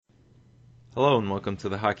Hello and welcome to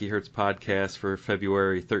the Hockey Hurts podcast for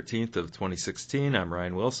February 13th of 2016. I'm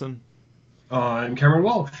Ryan Wilson. I'm Cameron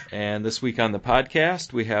Walsh. And this week on the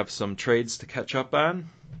podcast, we have some trades to catch up on.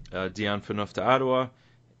 Dion Phaneuf to Ottawa.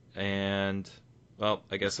 And, well,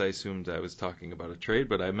 I guess I assumed I was talking about a trade,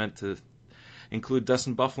 but I meant to include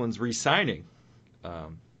Dustin Byfuglien's re-signing.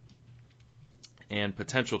 And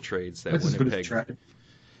potential trades that Winnipeg...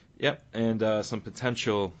 Yep, and some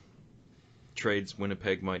potential trades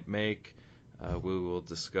Winnipeg might make. We will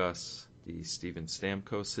discuss the Steven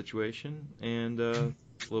Stamkos situation and a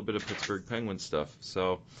little bit of Pittsburgh Penguins stuff.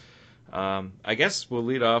 So I guess we'll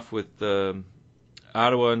lead off with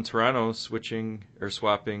Ottawa and Toronto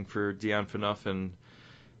swapping for Dion Phaneuf and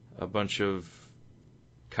a bunch of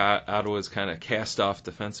Ottawa's kind of cast-off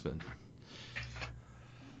defensemen.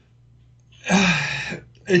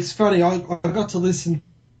 It's funny. I got to listen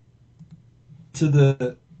to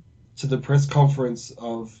the press conference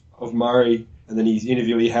of Murray and then his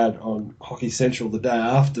interview he had on Hockey Central the day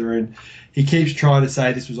after, and he keeps trying to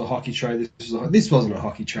say this was a hockey trade. This wasn't a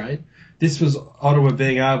hockey trade. This was Ottawa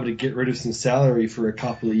being able to get rid of some salary for a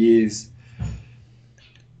couple of years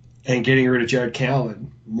and getting rid of Jared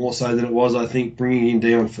Cowan, more so than it was, I think, bringing in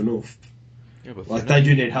Dion Phaneuf. Yeah, they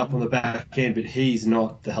do need help on the back end, but he's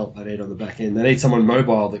not the help they need on the back end. They need someone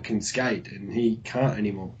mobile that can skate, and he can't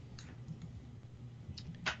anymore.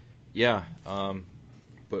 Yeah,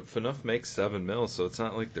 but Phaneuf makes $7 million, so it's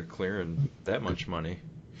not like they're clearing that much money.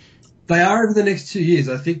 They are over the next 2 years.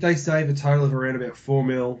 I think they save a total of around about $4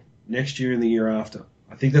 million next year and the year after.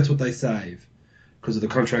 I think that's what they save because of the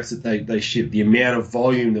contracts that they ship. The amount of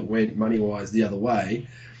volume that went money-wise the other way,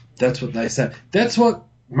 that's what they save. That's what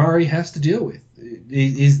Murray has to deal with,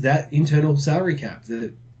 is that internal salary cap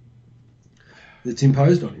that's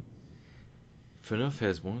imposed on him. Phaneuf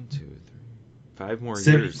has 5 more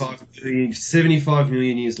 75 years. 75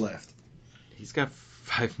 million years left. He's got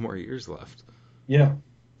 5 more years left. Yeah.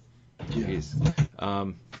 Jeez.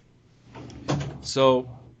 So,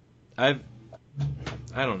 I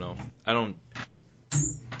don't know. I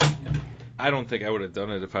don't think I would have done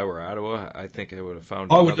it if I were Ottawa. I think I would have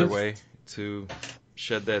found another way to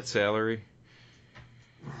shed that salary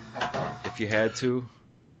if you had to.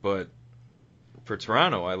 But for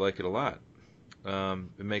Toronto, I like it a lot.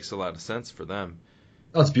 It makes a lot of sense for them.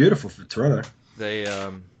 Oh, it's beautiful for Toronto.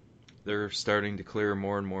 They're starting to clear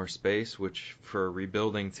more and more space, which for a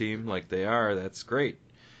rebuilding team like they are, that's great.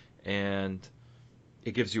 And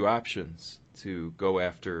it gives you options to go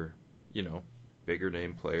after, bigger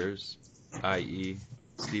name players, i.e.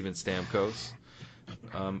 Steven Stamkos.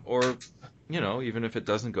 Or, even if it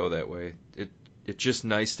doesn't go that way, it's just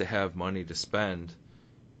nice to have money to spend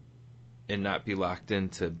and not be locked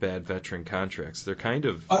into bad veteran contracts. They're kind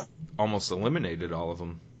of almost eliminated all of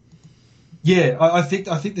them. Yeah, I think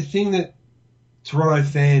the thing that Toronto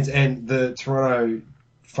fans and the Toronto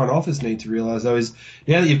front office need to realise, though, is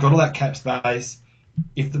now that you've got all that cap space,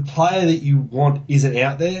 if the player that you want isn't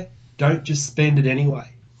out there, don't just spend it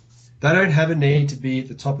anyway. They don't have a need to be at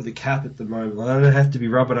the top of the cap at the moment. They don't have to be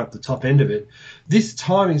rubbing up the top end of it. This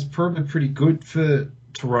timing is probably pretty good for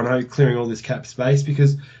Toronto clearing all this cap space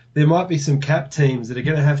because there might be some cap teams that are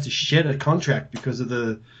going to have to shed a contract because of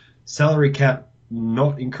the salary cap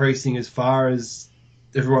not increasing as far as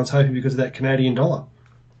everyone's hoping because of that Canadian dollar.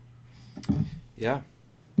 Yeah.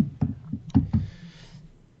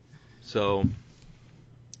 So,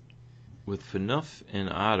 with Phaneuf in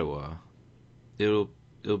Ottawa, it'll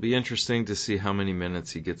be interesting to see how many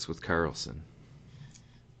minutes he gets with Karlsson.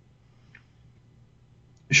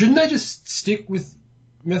 Shouldn't they just stick with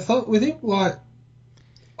him? I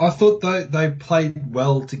thought they played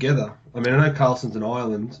well together. I mean, I know Karlsson's an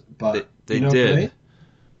island, but they did. What I mean?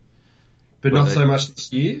 But not so much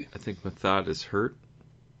this year. I think Mathod is hurt.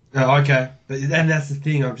 Oh, okay. And that's the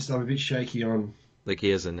thing. I'm a bit shaky on. Like he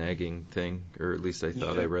has a nagging thing, or at least I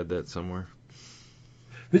thought I read that somewhere.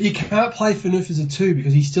 But you can't play Phaneuf as a 2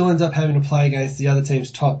 because he still ends up having to play against the other team's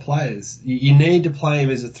top players. You need to play him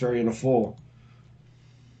as a 3 and a 4.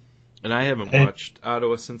 And I haven't watched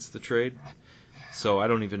Ottawa since the trade, so I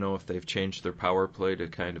don't even know if they've changed their power play to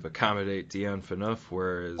kind of accommodate Dion Phaneuf,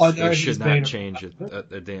 whereas they should not change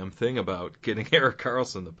a damn thing about getting Erik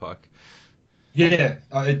Karlsson the puck. Yeah,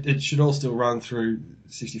 it should all still run through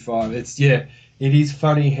 65. It is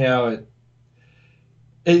funny how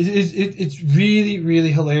it's really,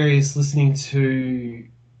 really hilarious listening to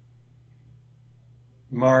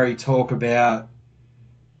Murray talk about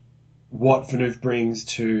what Phaneuf brings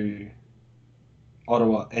to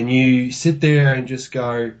Ottawa, and you sit there and just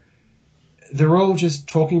go, they're all just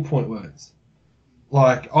talking point words.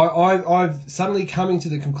 Like, I've suddenly coming to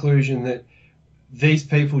the conclusion that these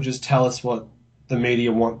people just tell us what the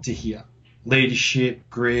media want to hear. Leadership,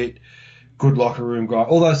 grit, good locker room guy,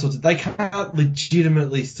 all those sorts of. They can't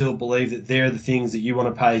legitimately still believe that they're the things that you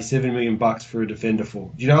want to pay $7 million for a defender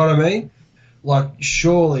for. Do you know what I mean? Like,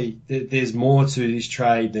 surely there's more to this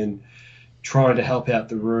trade than trying to help out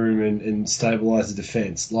the room and stabilise the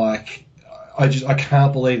defence. Like, I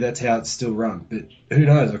can't believe that's how it's still run. But who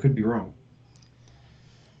knows? I could be wrong.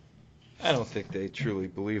 I don't think they truly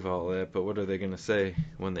believe all that, but what are they going to say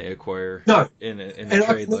when they acquire No, in a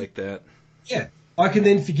trade like that? Yeah, I can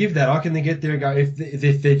then forgive that. I can then get there and go,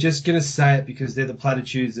 if they're just going to say it because they're the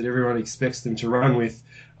platitudes that everyone expects them to run with,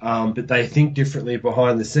 but they think differently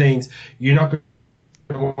behind the scenes, you're not going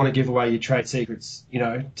to want to give away your trade secrets,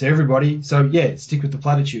 to everybody. So, yeah, stick with the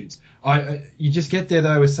platitudes. You just get there,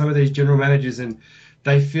 though, with some of these general managers, and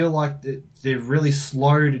they feel like they're really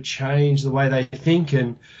slow to change the way they think,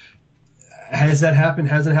 and has that happened?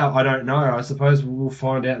 Hasn't happened? I don't know. I suppose we'll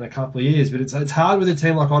find out in a couple of years. But it's hard with a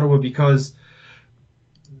team like Ottawa because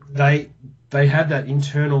they have that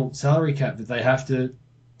internal salary cap that they have to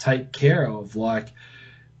take care of. Like,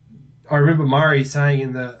 I remember Murray saying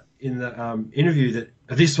in the interview that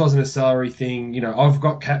this wasn't a salary thing. I've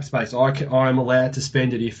got cap space. I'm allowed to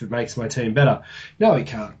spend it if it makes my team better. No, he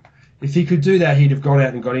can't. If he could do that, he'd have gone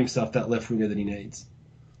out and got himself that left winger that he needs.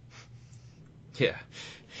 Yeah.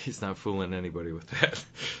 He's not fooling anybody with that.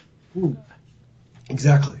 Ooh,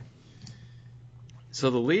 exactly. So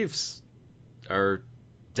the Leafs are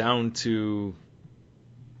down to,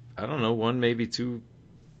 I don't know, one, maybe two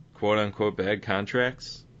quote-unquote bad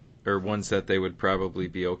contracts, or ones that they would probably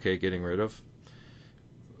be okay getting rid of.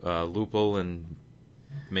 Lupul and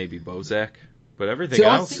maybe Bozak. But everything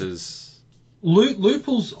else is...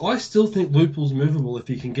 Lupul's. I still think Lupul's movable if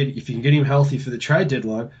you can get him healthy for the trade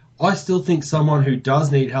deadline. I still think someone who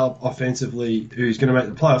does need help offensively, who's going to make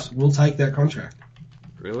the playoffs, will take that contract.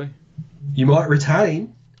 Really? You might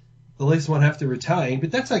retain. The Leafs might have to retain,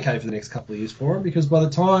 but that's okay for the next couple of years for them, because by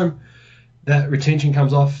the time that retention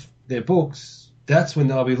comes off their books, that's when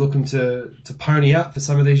they'll be looking to pony up for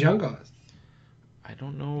some of these young guys. I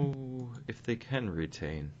don't know if they can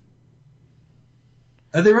retain.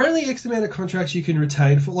 Are there only X amount of contracts you can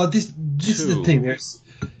retain for? Like this is the thing.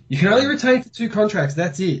 You can only retain for 2 contracts.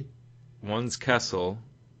 That's it. One's Kessel.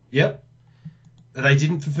 Yep. They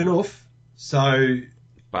didn't for Phaneuf, so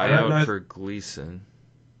buyout for Gleason.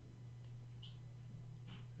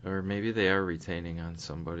 Or maybe they are retaining on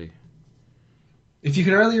somebody. If you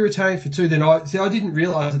can only retain for 2, then I didn't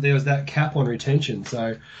realise that there was that cap on retention,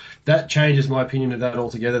 so that changes my opinion of that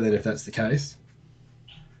altogether then, if that's the case.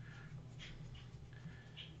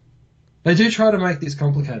 They do try to make this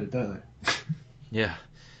complicated, don't they? Yeah.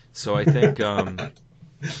 So I think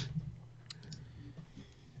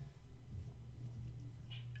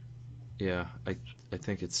yeah, I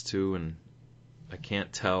think it's 2, and I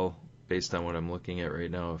can't tell based on what I'm looking at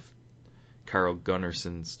right now if Carl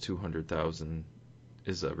Gunnarsson's $200,000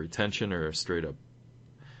 is a retention or a straight up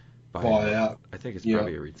buyout. I think it's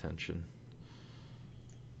probably a retention.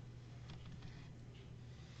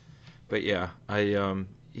 But yeah,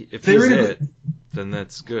 if he's it, then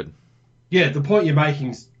that's good. Yeah, the point you're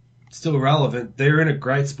making is still relevant. They're in a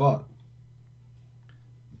great spot.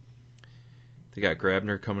 They got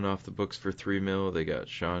Grabner coming off the books for $3 million. They got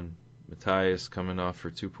Sean Matthias coming off for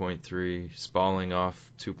 2.3, Spalling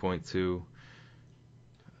off 2.2,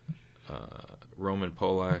 Roman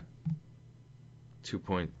Polak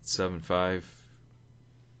 2.75.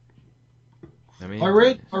 I mean, I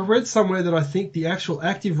read somewhere that I think the actual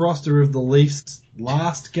active roster of the Leafs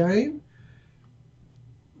last game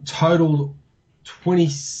totaled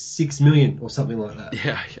 26 million or something like that.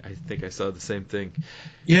 Yeah, I think I saw the same thing.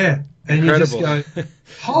 Yeah, and incredible. You just go,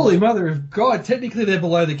 holy mother of God, technically they're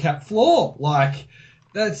below the cap floor. Like,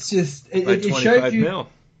 that's just... It showed you... mil.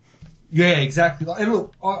 Yeah, exactly. And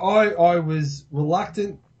look, I was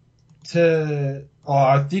reluctant to...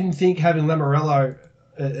 I didn't think having Lamoriello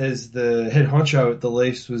as the head honcho at the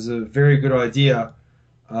Leafs was a very good idea.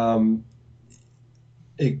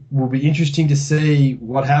 It will be interesting to see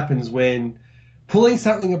what happens when pulling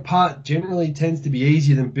something apart generally tends to be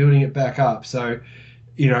easier than building it back up. So,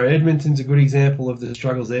 Edmonton's a good example of the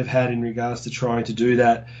struggles they've had in regards to trying to do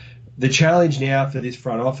that. The challenge now for this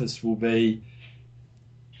front office will be,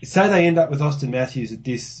 say they end up with Austin Matthews at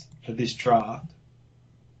this draft.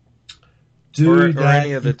 Or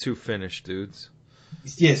any of the 2 Finnish dudes.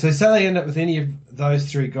 Yeah, so say they end up with any of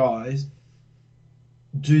those 3 guys,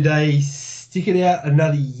 do they stick it out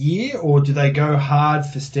another year, or do they go hard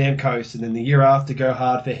for Stamkos and then the year after go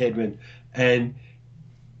hard for Hedman and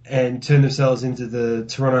turn themselves into the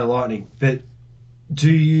Toronto Lightning? But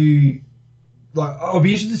do you like I'll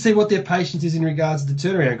be interested to see what their patience is in regards to the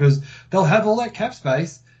turnaround, because they'll have all that cap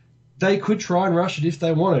space. They could try and rush it if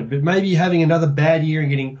they wanted, but maybe having another bad year and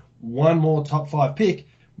getting one more top 5 pick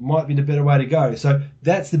might be the better way to go. So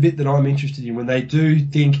that's the bit that I'm interested in when they do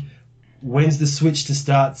think, when's the switch to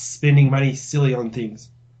start spending money silly on things?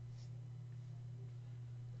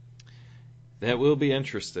 That will be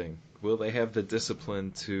interesting. Will they have the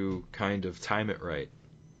discipline to kind of time it right?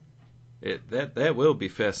 That will be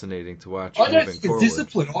fascinating to watch I don't moving think forward. it's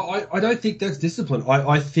discipline. I don't think that's discipline.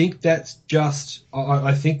 I think that's just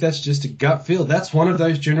I think that's just a gut feel. That's one of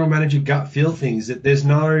those general manager gut feel things that there's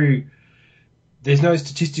no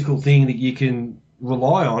statistical thing that you can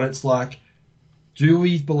rely on. It's like, do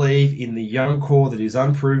we believe in the young core that is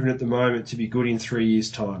unproven at the moment to be good in 3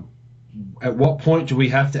 years' time? At what point do we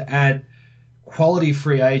have to add quality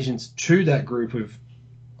free agents to that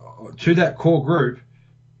core group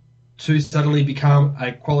to suddenly become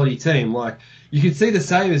a quality team? Like, you can see the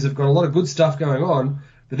Sabres have got a lot of good stuff going on,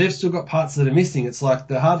 but they've still got parts that are missing. It's like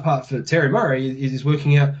the hard part for Terry Murray is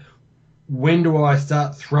working out, when do I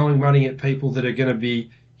start throwing money at people that are going to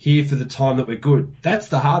be here for the time that we're good? That's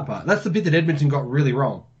the hard part. That's the bit that Edmonton got really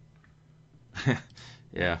wrong.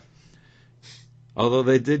 Yeah. Although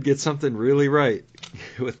they did get something really right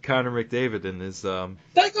with Connor McDavid and his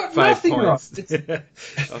They got 5 nothing points. right.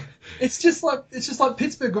 It's just like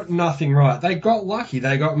Pittsburgh got nothing right. They got lucky.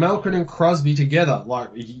 They got Malkin and Crosby together like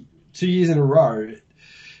 2 years in a row.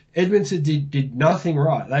 Edmonton did nothing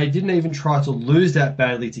right. They didn't even try to lose that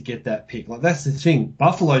badly to get that pick. Like, that's the thing.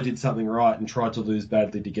 Buffalo did something right and tried to lose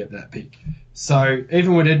badly to get that pick. So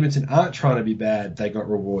even when Edmonton aren't trying to be bad, they got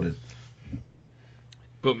rewarded.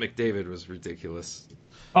 But McDavid was ridiculous.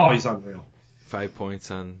 Oh, he's unreal. 5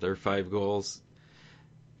 points on their 5 goals.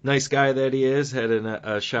 Nice guy that he is. Had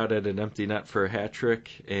a shot at an empty net for a hat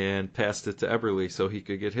trick and passed it to Eberle so he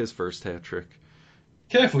could get his first hat trick.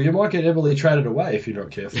 Careful, you might get Eberle traded away if you're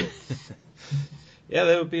not careful. Yeah,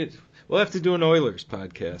 that would be it. We'll have to do an Oilers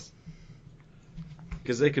podcast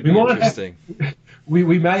because they could be interesting.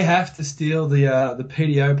 We may have to steal the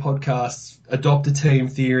PDO podcast's adopt a team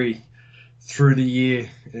theory through the year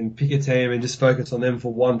and pick a team and just focus on them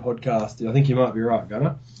for one podcast. I think you might be right,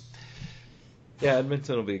 Gunnar. Yeah,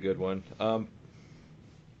 Edmonton will be a good one.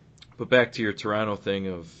 But back to your Toronto thing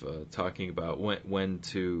of talking about when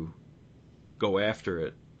to go after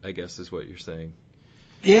it, I guess is what you're saying.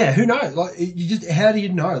 Yeah, who knows? Like, how do you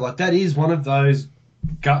know? Like, that is one of those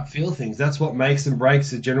gut feel things. That's what makes and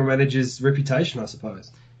breaks a general manager's reputation, I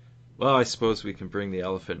suppose. Well, I suppose we can bring the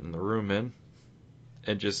elephant in the room in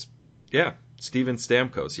and just, Steven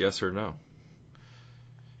Stamkos, yes or no?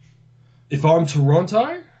 If I'm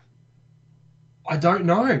Toronto, I don't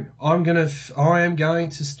know. I am going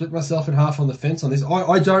to split myself in half on the fence on this.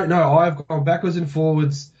 I don't know. I've gone backwards and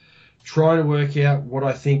forwards trying to work out what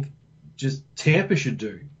I think just Tampa should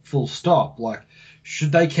do, full stop. Like,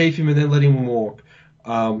 should they keep him and then let him walk?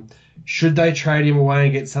 Should they trade him away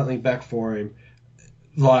and get something back for him?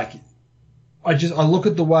 Like, I look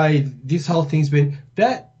at the way this whole thing's been.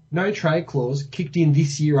 That no trade clause kicked in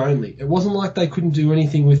this year only. It wasn't like they couldn't do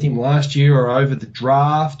anything with him last year or over the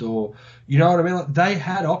draft, or, you know what I mean? Like, they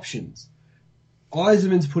had options.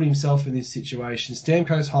 Yzerman's put himself in this situation.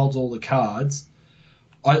 Stamkos holds all the cards.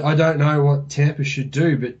 I don't know what Tampa should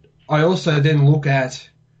do, but I also then look at...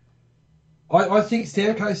 I think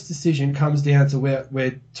Stamkos' decision comes down to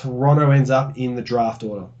where Toronto ends up in the draft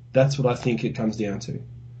order. That's what I think it comes down to.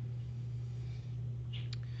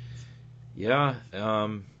 Yeah,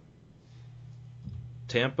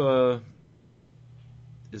 Tampa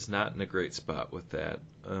is not in a great spot with that.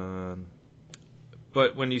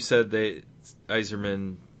 But when you said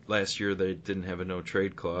Yzerman last year, they didn't have a no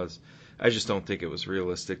trade clause, I just don't think it was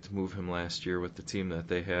realistic to move him last year with the team that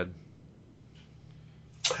they had.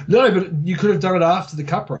 No, but you could have done it after the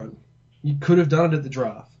Cup run. You could have done it at the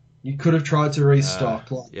draft. You could have tried to restock.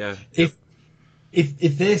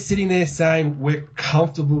 If they're sitting there saying we're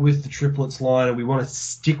comfortable with the triplets line and we want to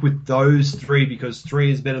stick with those 3 because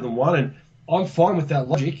 3 is better than 1, and I'm fine with that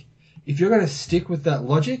logic. If you're going to stick with that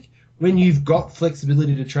logic, when you've got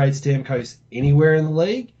flexibility to trade Stamkos anywhere in the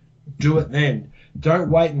league, do it then.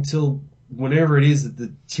 Don't wait until whenever it is that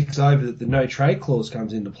the tick's over, that the no trade clause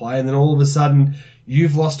comes into play, and then all of a sudden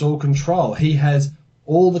you've lost all control. He has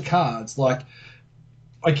all the cards. Like,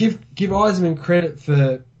 I give Yzerman credit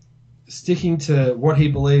for sticking to what he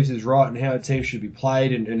believes is right and how a team should be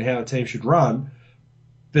played and how a team should run,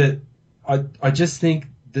 but I just think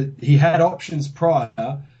that he had options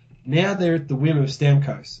prior. Now they're at the whim of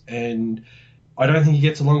Stamkos, and I don't think he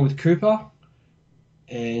gets along with Cooper,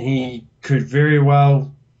 and he could very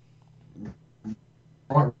well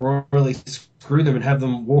royally screw them and have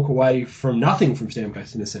them walk away from nothing from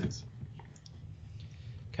Stamkos in a sense.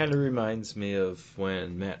 Kind of reminds me of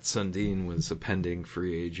when Matt Sundin was a pending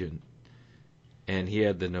free agent, and he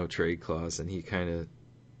had the no trade clause, and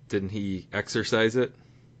didn't he exercise it?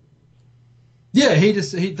 Yeah,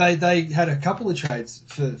 they had a couple of trades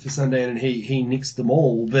for Sundin, and he nixed them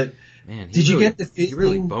all. But Man, you get the feeling he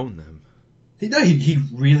really boned them? He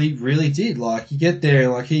really, really did. Like, you get there,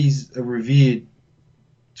 and like, he's a revered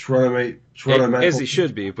Toronto mate. As he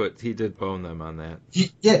should be, but he did bone them on that.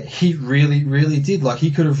 He really, really did. Like,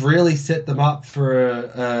 he could have really set them up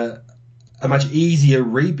for a much easier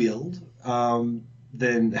rebuild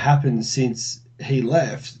than happened since he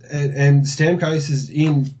left. And Stamkos is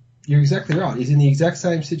in. You're exactly right. He's in the exact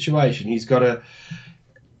same situation. He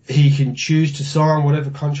can choose to sign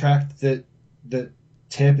whatever contract that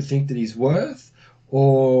Tampa think that he's worth,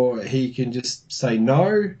 or he can just say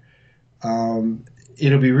no.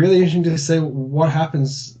 It'll be really interesting to see what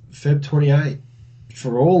happens Feb 28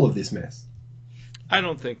 for all of this mess. I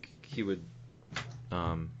don't think he would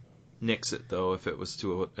nix it, though, if it was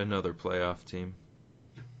to another playoff team.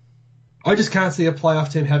 I just can't see a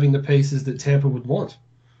playoff team having the pieces that Tampa would want.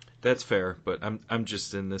 That's fair, but I'm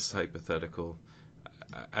just in this hypothetical.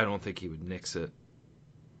 I don't think he would nix it.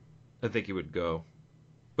 I think he would go.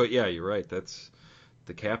 But yeah, you're right. That's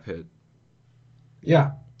the cap hit.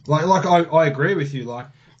 Yeah, like I agree with you. Like,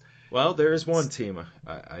 well, there is one team.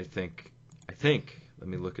 I think. Let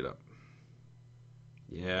me look it up.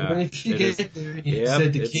 Yeah. But if you get there, you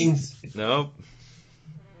said the Kings. Nope.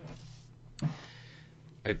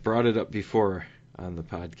 I brought it up before on the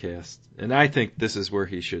podcast, and I think this is where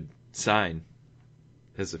he should sign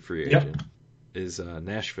as a free agent. Is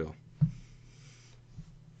Nashville.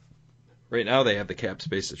 Right now they have the cap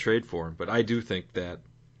space to trade for him, but I do think that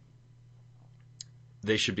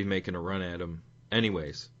they should be making a run at him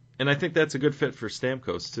anyways. And I think that's a good fit for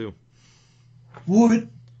Stamkos too.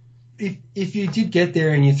 If you did get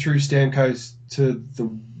there and you threw Stamkos to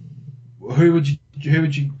who would you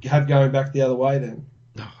have going back the other way then?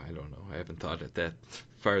 No, I don't know. I haven't thought it that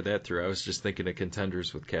far that through. I was just thinking of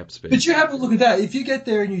contenders with cap space. But you have a look at that. If you get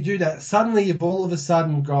there and you do that, suddenly you've all of a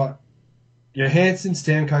sudden got Johansson,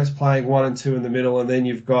 Stamkos playing 1 and 2 in the middle, and then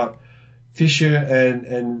you've got Fisher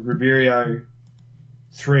and Ribeiro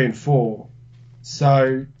 3 and 4.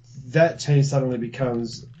 So that team suddenly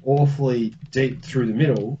becomes awfully deep through the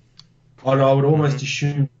middle. And I would almost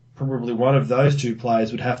assume probably one of those two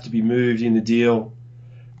players would have to be moved in the deal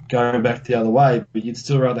going back the other way, but you'd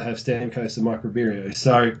still rather have Stamkos and Mike Ribeiro.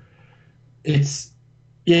 So it's,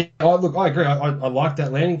 yeah, look, I agree. I like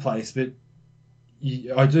that landing place, but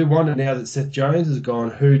I do wonder now that Seth Jones is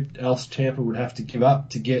gone, who else Tampa would have to give up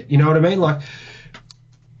to get, you know what I mean? Like,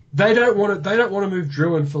 they don't want to move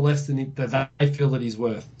Druin for less than they feel that he's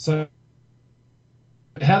worth. So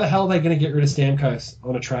how the hell are they going to get rid of Stamkos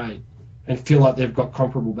on a trade and feel like they've got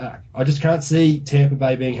comparable back? I just can't see Tampa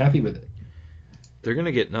Bay being happy with it. They're going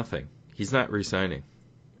to get nothing. He's not re-signing.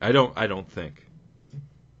 I don't think.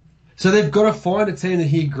 So they've got to find a team that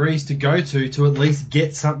he agrees to go to at least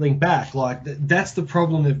get something back. Like, that's the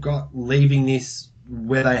problem they've got leaving this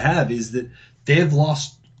where they have, is that they've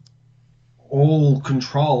lost all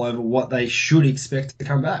control over what they should expect to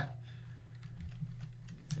come back.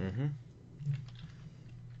 Mm-hmm.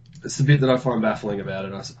 It's the bit that I find baffling about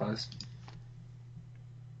it, I suppose.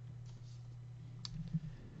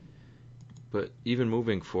 But even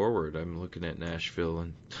moving forward, I'm looking at Nashville,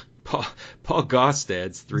 and Paul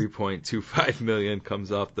Gaustad's $3.25 million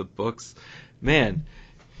comes off the books. Man,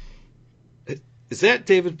 is that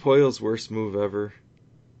David Poyle's worst move ever?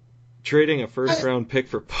 Trading a first-round pick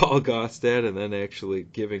for Paul Gaustad and then actually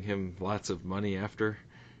giving him lots of money after?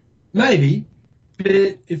 Maybe, but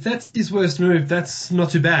if that's his worst move, that's not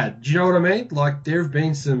too bad. Do you know what I mean? Like, there have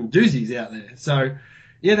been some doozies out there. So,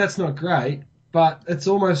 yeah, that's not great, but it's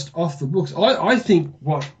almost off the books. I think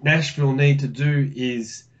what Nashville need to do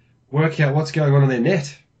is work out what's going on in their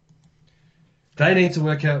net. They need to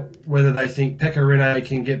work out whether they think Pekka Rinne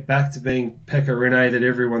can get back to being Pekka Rinne that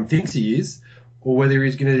everyone thinks he is, or whether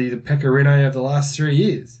he's going to be the Pekka Rinne of the last 3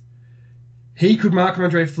 years. He could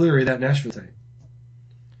Marc-Andre Fleury that Nashville team.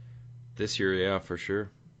 This year, yeah, for sure.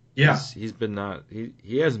 Yeah. He's been not...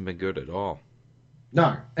 He hasn't been good at all.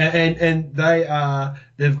 No. And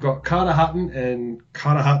they've got Carter Hutton, and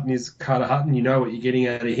Carter Hutton is Carter Hutton. You know what you're getting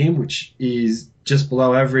out of him, which is just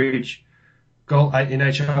below average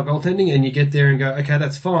NHL goaltending, and you get there and go, okay,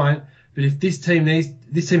 that's fine, but if this team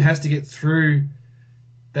has to get through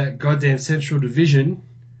that goddamn Central Division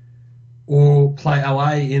or play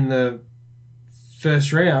LA in the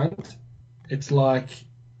first round, it's like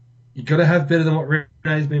You've got to have better than what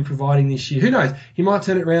Rene's been providing this year. Who knows? He might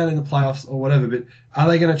turn it around in the playoffs or whatever, but are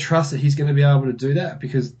they going to trust that he's going to be able to do that?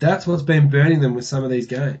 Because that's what's been burning them with some of these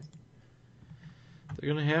games.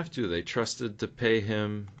 They're going to have to. They trusted to pay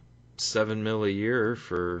him $7 million a year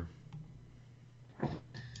for,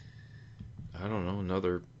 I don't know,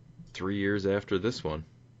 another 3 years after this one.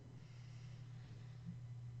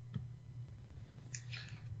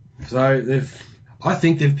 So I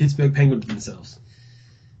think they've Pittsburgh Penguins themselves.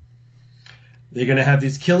 They're going to have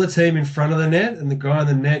this killer team in front of the net, and the guy in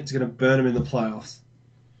the net is going to burn them in the playoffs.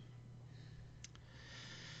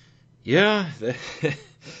 Yeah,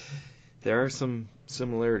 there are some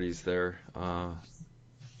similarities there.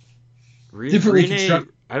 Differently Rene,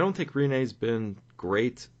 constructed. I don't think Rene's been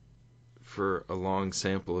great for a long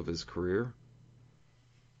sample of his career.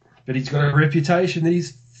 But he's got a reputation that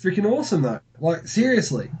he's freaking awesome, though. Like,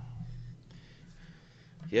 seriously.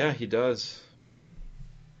 Yeah, he does.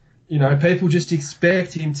 You know, people just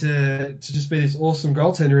expect him to just be this awesome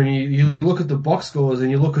goaltender, and you look at the box scores and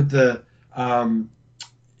you look at the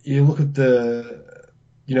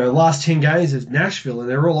last 10 games of Nashville, and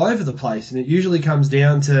they're all over the place, and it usually comes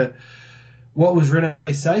down to what was Rene's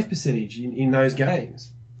save percentage in those games.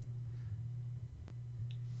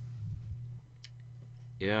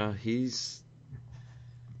 Yeah,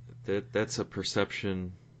 that's a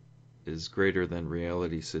perception is greater than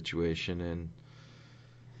reality situation, and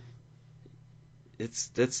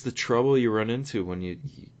that's the trouble you run into when you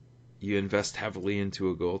invest heavily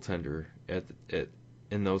into a goaltender at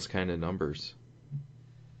in those kind of numbers.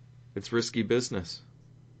 It's risky business.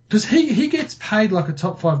 Because he gets paid like a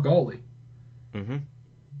top 5 goalie. Mm-hmm.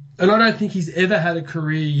 And I don't think he's ever had a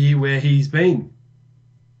career year where he's been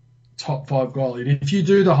top 5 goalie. And if you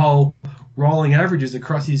do the whole rolling averages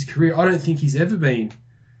across his career, I don't think he's ever been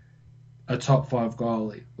a top 5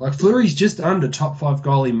 goalie. Like, Fleury's just under top 5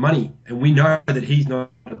 goalie money, and we know that he's not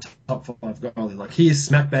a top 5 goalie. Like, he is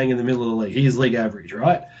smack bang in the middle of the league. He is league average,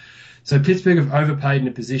 right? So Pittsburgh have overpaid in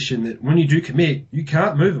a position that when you do commit, you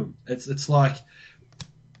can't move them. It's like,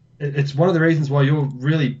 it's one of the reasons why you're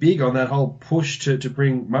really big on that whole push to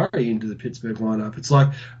bring Murray into the Pittsburgh lineup. It's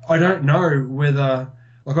like, I don't know whether,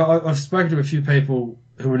 like, I've spoken to a few people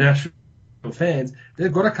who are Nashville fans.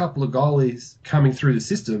 They've got a couple of goalies coming through the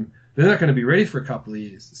system. They're not going to be ready for a couple of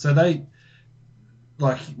years. So they,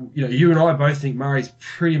 like, you know, you and I both think Murray's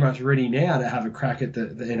pretty much ready now to have a crack at the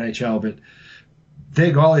NHL, but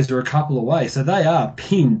their goalies are a couple away. So they are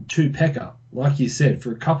pinned to Pekka, like you said,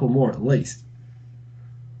 for a couple more at least.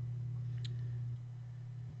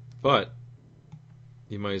 But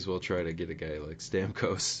you might as well try to get a guy like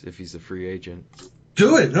Stamkos if he's a free agent.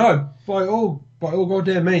 Do it. No, by all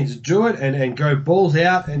goddamn means, do it and go balls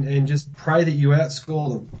out and just pray that you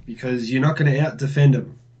outscore them, because you're not going to out-defend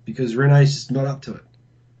them, because Rene's just not up to it.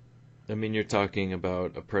 I mean, you're talking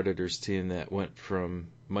about a Predators team that went from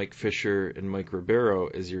Mike Fisher and Mike Ribeiro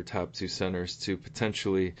as your top 2 centers to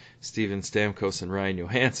potentially Steven Stamkos and Ryan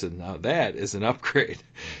Johansson. Now that is an upgrade.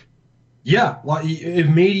 Yeah, like,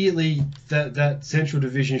 immediately that Central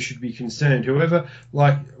Division should be concerned. Whoever,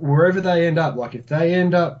 like, wherever they end up, like, if they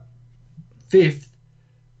end up 5th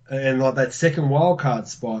and like that second wild card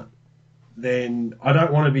spot, then I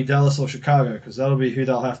don't want to be Dallas or Chicago, because that'll be who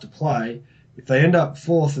they'll have to play. If they end up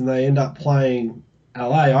 4th and they end up playing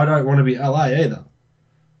LA, I don't want to be LA either.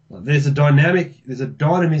 Like, there's a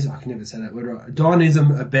dynamism, I can never say that word right, a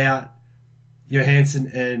dynamism about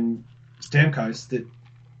Johansson and Stamkos that,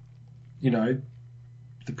 you know,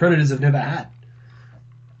 the Predators have never had.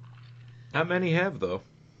 Not many have, though.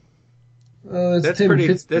 That's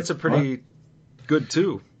a pretty good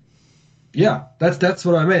 2. Yeah, that's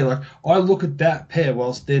what I mean. Like, I look at that pair,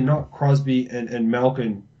 whilst they're not Crosby and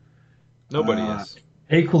Malkin, Nobody is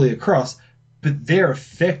equally across, but their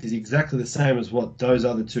effect is exactly the same as what those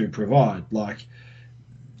other 2 provide. Like,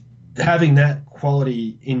 having that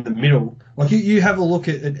quality in the middle. Like, you have a look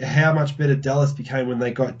at how much better Dallas became when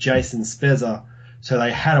they got Jason Spezza, so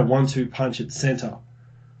they had a 1-2 punch at center.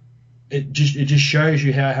 It just shows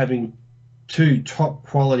you how having 2 top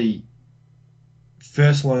quality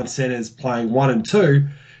first line centers playing 1 and 2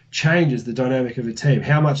 changes the dynamic of a team.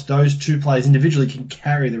 How much those 2 players individually can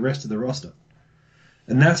carry the rest of the roster.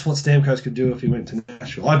 And that's what Stamkos could do if he went to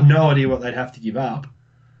Nashville. I have no idea what they'd have to give up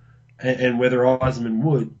and whether Yzerman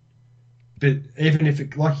would. But even if,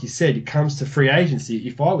 it, like you said, it comes to free agency,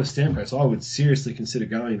 if I was Stamkos, I would seriously consider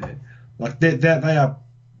going there. Like, they are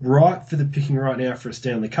right for the picking right now for a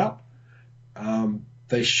Stanley Cup.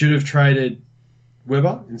 They should have traded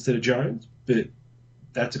Weber instead of Jones, but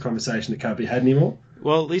that's a conversation that can't be had anymore.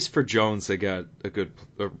 Well, at least for Jones, they got a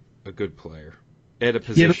good player at a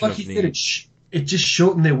position of need. it just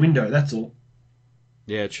shortened their window. That's all.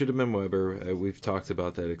 Yeah, it should have been Weber. We've talked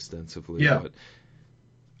about that extensively, Yeah. but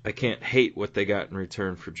I can't hate what they got in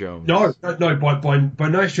return for No, Jones. no, by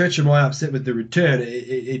no stretch am I upset with the return.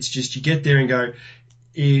 It's just you get there and go,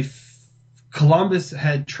 if Columbus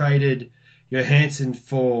had traded Johansson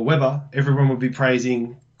for Weber, everyone would be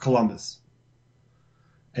praising Columbus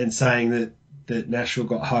and saying that Nashville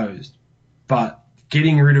got hosed. But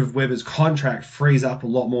getting rid of Weber's contract frees up a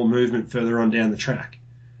lot more movement further on down the track.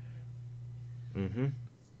 Mm-hmm.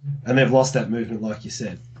 And they've lost that movement, like you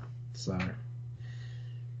said. So I'm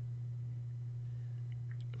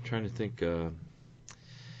trying to think who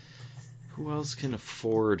else can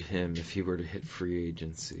afford him if he were to hit free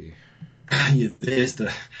agency. yeah, there's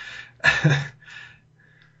the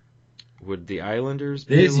Would the Islanders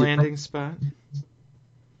be a there's your landing spot?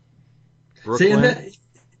 see, and Brooklyn? that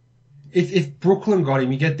if Brooklyn got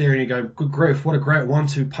him, you get there and you go, good grief, what a great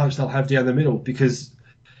 1-2 punch they'll have down the middle. Because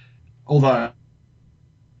although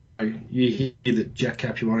you hear that Jack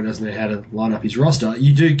Capuano doesn't know how to line up his roster,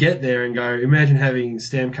 you do get there and go, imagine having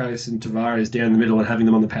Stamkos and Tavares down the middle and having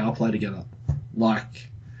them on the power play together. Like,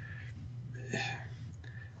 it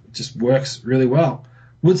just works really well.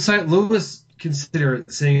 Would St. Louis consider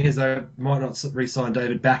it, seeing as they might not re-sign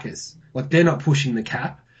David Backes? Like, they're not pushing the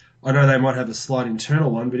cap. I know they might have a slight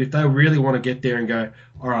internal one, but if they really want to get there and go,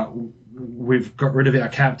 all right, we've got rid of our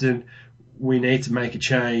captain, we need to make a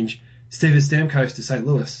change, Steven Stamkos to St.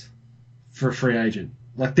 Louis for a free agent.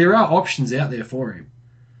 Like, there are options out there for him.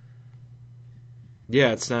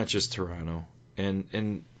 Yeah, it's not just Toronto.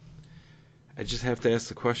 And I just have to ask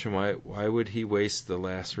the question, why would he waste the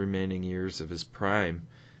last remaining years of his prime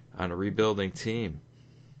on a rebuilding team?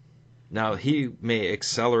 Now, he may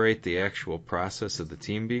accelerate the actual process of the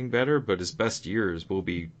team being better, but his best years will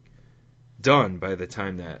be done by the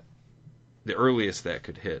time that the earliest that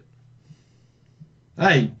could hit.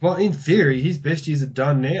 Hey, well, in theory, his best years are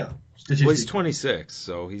done now. Well, he's Statistically. 26,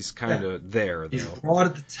 so he's kind of there, He's though. right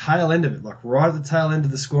at the tail end of it, like right at the tail end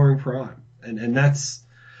of the scoring prime. And that's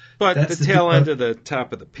But that's the the tail end thing. of the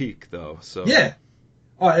top of the peak, though. So Yeah.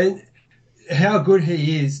 Oh, and how good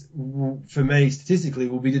he is, for me, statistically,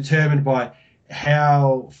 will be determined by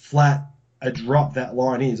how flat a drop that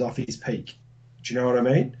line is off his peak. Do you know what I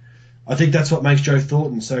mean? I think that's what makes Joe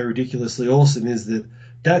Thornton so ridiculously awesome, is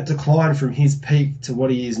that decline from his peak to what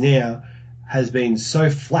he is now has been so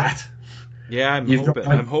flat. yeah, You've got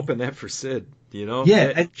I'm hoping that for Sid. You know,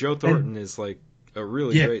 yeah, Joe Thornton is like a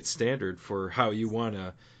really yeah, great standard for how you want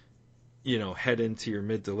to, head into your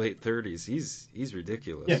mid to late 30s. He's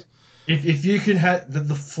ridiculous. yeah. If you can have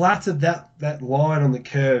the flatter that line on the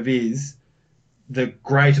curve is, the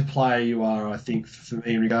greater player you are, I think, for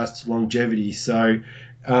me in regards to longevity. So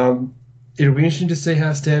it'll be interesting to see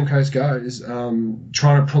how Stamkos goes,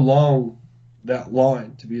 trying to prolong that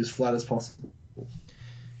line to be as flat as possible.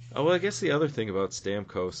 Oh, well, I guess the other thing about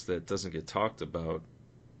Stamkos that doesn't get talked about,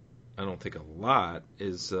 I don't think a lot,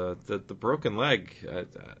 is the broken leg.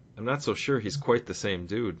 I'm not so sure he's quite the same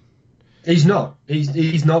dude. He's not.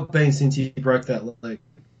 He's not been since he broke that leg.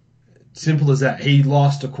 Simple as that. He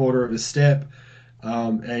lost a quarter of a step,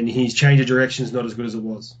 and his change of direction is not as good as it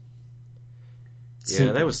was. Yeah,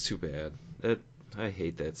 Simple. that was too bad. I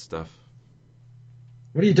hate that stuff.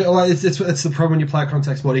 What do you do? Like, it's the problem when you play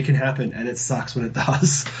contact sport. It can happen, and it sucks when it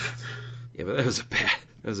does. Yeah, but that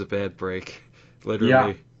was a bad break, Yeah.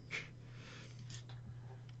 literally.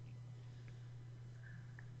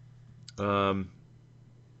 Um,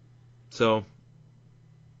 so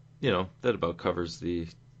that about covers the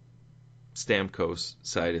Stamkos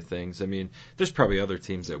side of things. I mean, there's probably other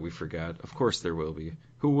teams that we forgot. Of course, there will be.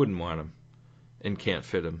 Who wouldn't want him and can't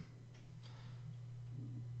fit him?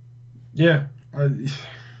 Yeah. I don't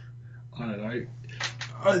know.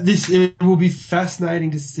 It will be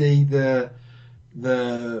fascinating to see the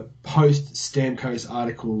post Stamkos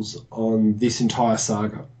articles on this entire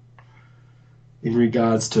saga in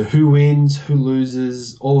regards to who wins, who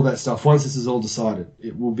loses, all of that stuff. Once this is all decided,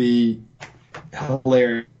 it will be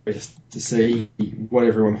hilarious to see what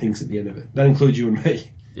everyone thinks at the end of it. That includes you and me.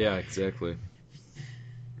 Yeah, exactly.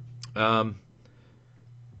 But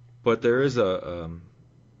there is that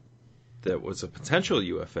was a potential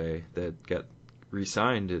UFA that got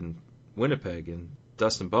re-signed in Winnipeg, and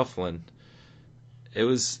Dustin Byfuglien. It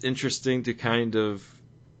was interesting to kind of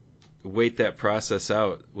wait that process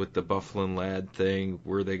out with the Byfuglien lad thing.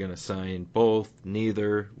 Were they going to sign both?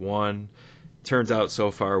 Neither. One. Turns out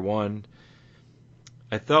so far one.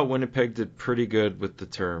 I thought Winnipeg did pretty good with the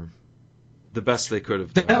term. The best they could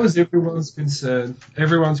have done. That was everyone's concern.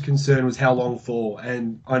 Everyone's concern was how long for.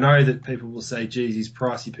 And I know that people will say, geez, he's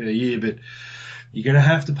pricey per year, but you're going to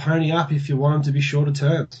have to pony up if you want them to be shorter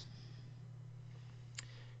terms.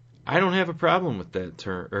 I don't have a problem with that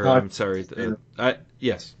term. Or No, I'm sorry.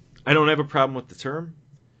 Yes, I don't have a problem with the term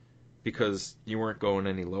because you weren't going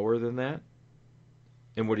any lower than that.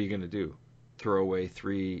 And what are you going to do? Throw away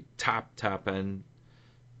 3 top end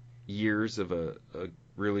years of a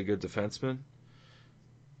really good defenseman?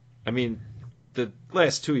 I mean, the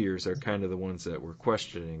last 2 years are kind of the ones that we're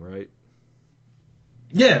questioning, right?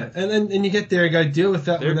 Yeah, and you get there and go deal with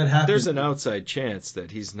that when that happens. There's an outside chance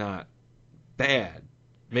that he's not bad.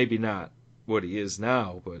 Maybe not what he is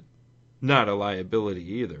now, but not a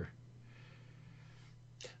liability either.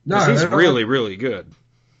 No, he's really, really good.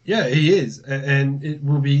 Yeah, he is. And it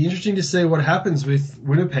will be interesting to see what happens with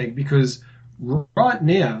Winnipeg because right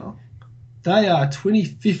now they are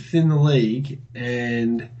 25th in the league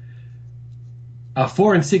and are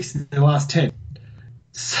 4-6 in the last 10.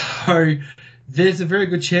 So there's a very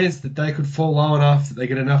good chance that they could fall low enough that they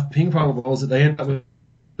get enough ping pong balls that they end up with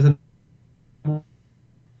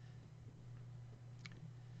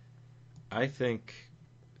I think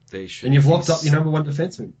they should. And you've locked up your number one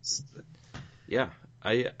defenseman. Yeah,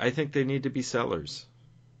 I think they need to be sellers.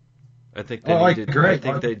 I think I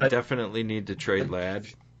think they definitely need to trade Ladd.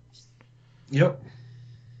 Yep.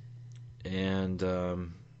 And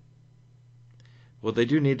well, they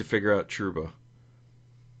do need to figure out Trouba.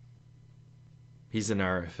 He's an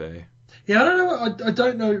RFA. Yeah, I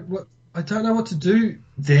don't know what to do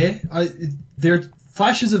there. There are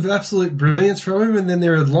flashes of absolute brilliance from him, and then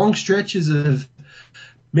there are long stretches of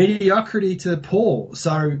mediocrity to Paul.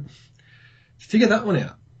 So figure that one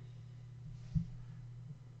out.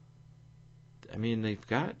 I mean, they've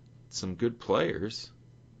got some good players.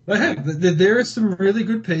 They have. There are some really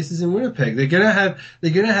good pieces in Winnipeg. They're gonna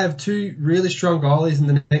have 2 really strong goalies in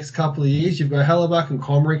the next couple of years. You've got Hellebuck and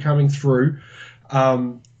Comrie coming through.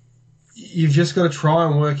 You've just got to try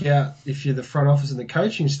and work out, if you're the front office and the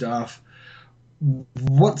coaching staff,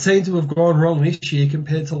 what seemed to have gone wrong this year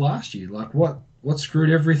compared to last year. Like what screwed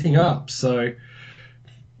everything up. So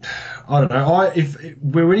I don't know. If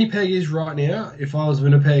where Winnipeg is right now, if I was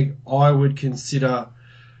Winnipeg, I would consider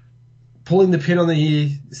pulling the pin on the year,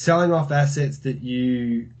 selling off assets that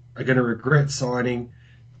you are going to regret signing,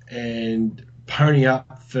 and pony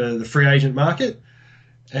up for the free agent market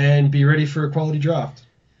and be ready for a quality draft.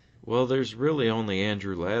 Well, there's really only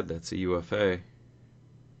Andrew Ladd that's a UFA.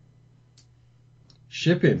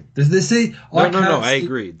 Ship him. Does they see? No. I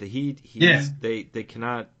agree. They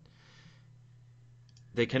cannot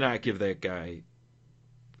give that guy.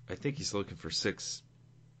 I think he's looking for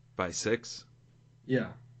 6x6. Yeah.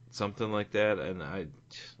 Something like that, and the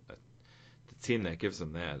team that gives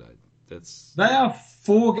them that, They are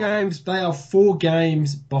 4 games. They are 4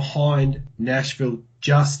 games behind Nashville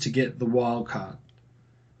just to get the wild card,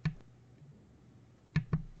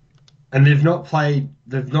 and they've not played.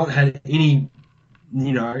 They've not had any,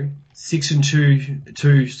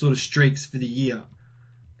 6-2 sort of streaks for the year,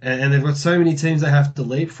 and they've got so many teams they have to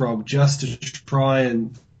leapfrog just to try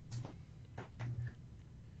and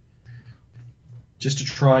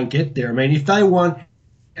get there. I mean, if they won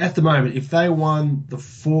the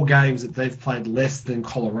 4 games that they've played less than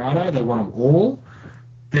Colorado, they won them all,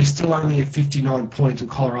 they're still only at 59 points and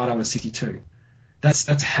Colorado are 62.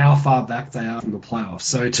 That's how far back they are from the playoffs.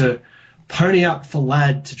 So to pony up for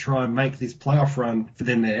Ladd to try and make this playoff run for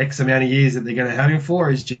then the X amount of years that they're going to have him for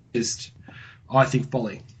is just, I think,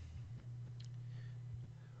 folly.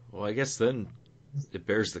 Well, I guess then it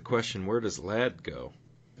bears the question, where does Ladd go?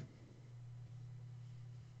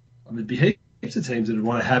 There'd be heaps of teams that would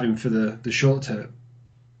want to have him for the short term.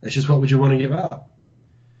 It's just, what would you want to give up?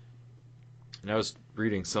 And I was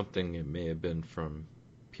reading something, it may have been from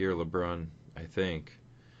Pierre LeBrun, I think,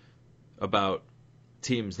 about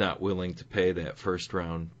teams not willing to pay that first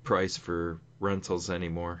round price for rentals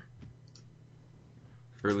anymore.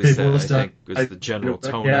 Or at least that, I think, was the general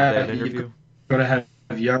tone of that interview. You've got to have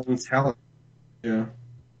young talent. Yeah.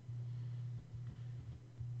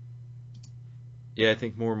 Yeah, I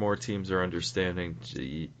think more and more teams are understanding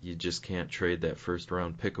you just can't trade that first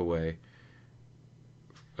round pick away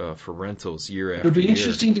for rentals year after year. It'll be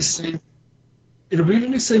interesting to see. It'll be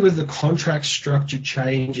interesting to see whether the contract structure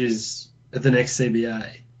changes at the next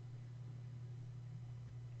CBA.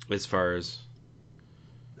 As far as?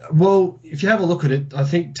 Well, if you have a look at it, I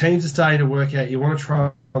think teams are starting to work out. You want to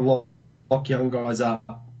try and lock young guys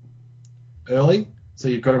up early, so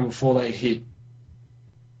you've got them before they hit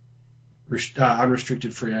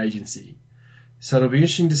unrestricted free agency. So it'll be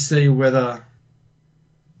interesting to see whether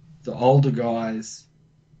the older guys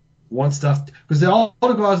want stuff, because the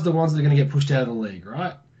older guys are the ones that are going to get pushed out of the league,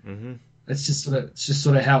 right? Mm-hmm. it's just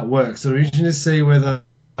sort of how it works. So it'll be interesting to see whether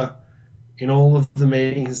in all of the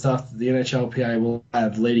meetings and stuff that the NHLPA will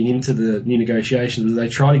have leading into the new negotiations, they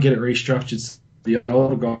try to get it restructured so the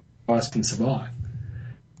older guys can survive.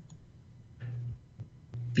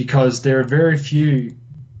 Because there are very few,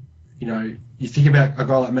 you think about a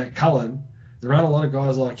guy like Matt Cullen, there aren't a lot of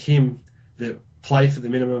guys like him that play for the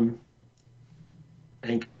minimum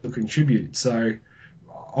and can contribute. So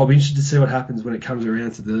I'll be interested to see what happens when it comes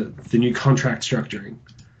around to the new contract structuring.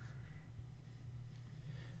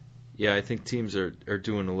 Yeah, I think teams are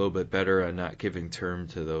doing a little bit better on not giving term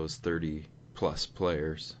to those 30-plus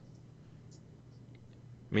players.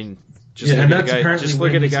 I mean, just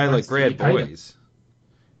look at a guy like Brad Boyes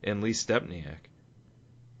and Lee Stepniak.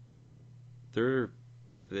 They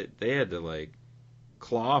had to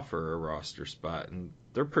claw for a roster spot, and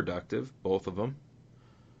they're productive, both of them.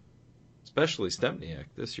 Especially Stepniak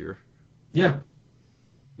this year. Yeah.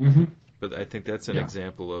 Mm-hmm. But I think that's an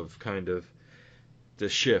example of kind of the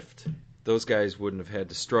shift. Those guys wouldn't have had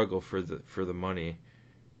to struggle for the money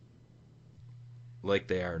like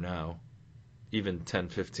they are now, even 10,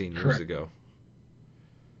 15 years ago.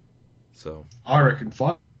 So I reckon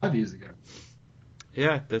 5 years ago.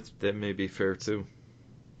 Yeah, that may be fair too.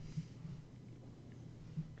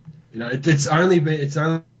 It's only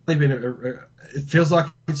been it feels like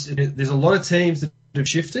there's a lot of teams that have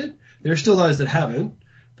shifted. There are still those that haven't,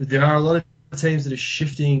 but there are a lot of teams that are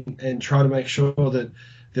shifting and trying to make sure that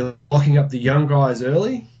they're locking up the young guys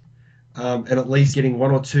early, and at least getting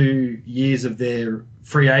 1 or 2 years of their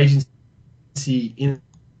free agency in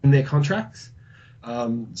their contracts,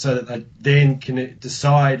 so that they then can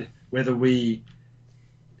decide whether we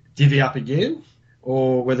divvy up again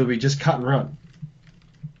or whether we just cut and run.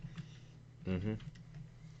 Mm-hmm.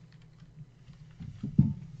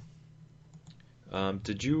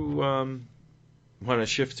 Did you want to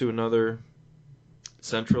shift to another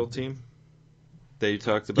Central team that you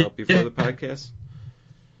talked about before the podcast?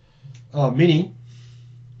 Oh, Mini.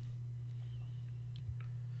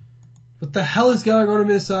 What the hell is going on in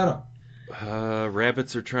Minnesota?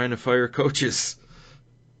 Rabbits are trying to fire coaches.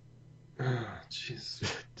 Oh, jeez.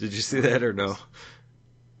 Did you see that or no?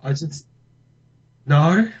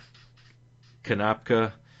 No.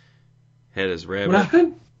 Konopka had his rabbit. What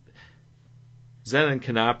happened? Zenon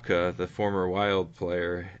Konopka, the former Wild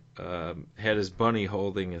player, had his bunny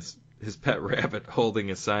holding his pet rabbit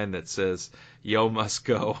holding a sign that says "Yo must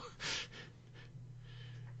go."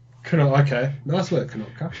 Okay, nice work,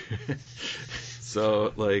 Konopka.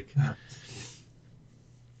 So,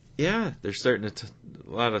 yeah, they're starting to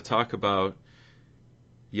a lot of talk about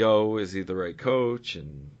Yo, is he the right coach?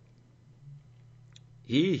 And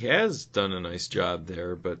he has done a nice job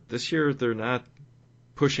there, but this year they're not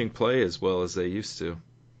pushing play as well as they used to.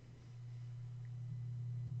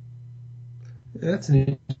 Yeah, that's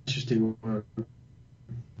an interesting one.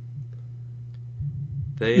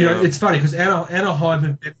 It's funny because Anaheim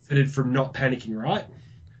have benefited from not panicking, right?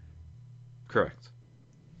 Correct.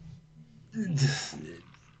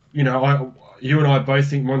 You and I both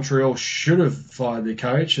think Montreal should have fired their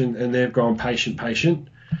coach, and they've gone patient.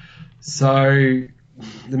 So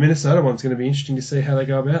the Minnesota one's going to be interesting to see how they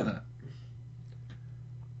go about that.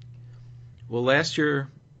 Well, last year,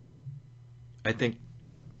 I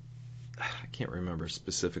can't remember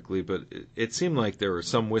specifically, but it seemed like there were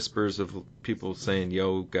some whispers of people saying,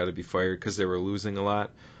 Yo, got to be fired because they were losing a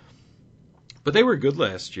lot. But they were good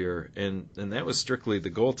last year, and that was strictly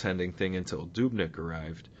the goaltending thing until Dubnyk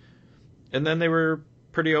arrived. And then they were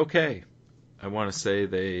pretty okay. I want to say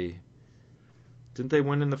didn't they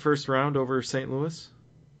win in the first round over St. Louis?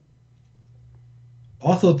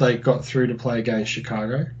 I thought they got through to play against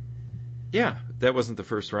Chicago. Yeah, that wasn't the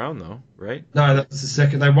first round, though, right? No, that was the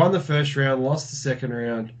second. They won the first round, lost the second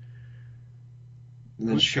round. And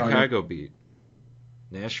then Chicago beat?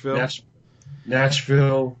 Nashville?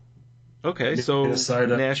 Nashville. Okay, so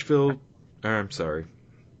Minnesota.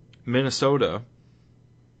 Minnesota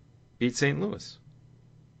beat St. Louis.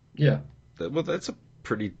 Yeah. Well, that's a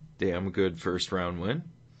pretty damn good first round win.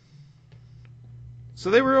 So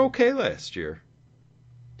they were okay last year.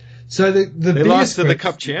 So they lost to the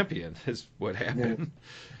Cup champion is what happened. Yeah,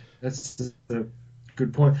 that's a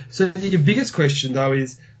good point. So your biggest question though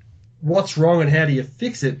is what's wrong and how do you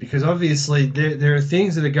fix it? Because obviously there are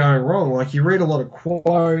things that are going wrong. Like you read a lot of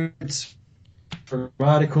quotes from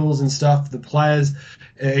articles and stuff, the players,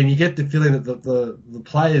 and you get the feeling that the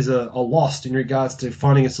players are lost in regards to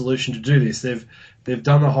finding a solution to do this. They've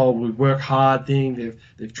done the whole we work hard thing.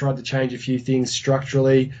 They've tried to change a few things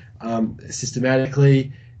structurally,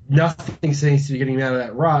 systematically. Nothing seems to be getting out of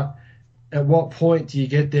that rut. at what point do you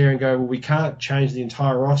get there and go, well, we can't change the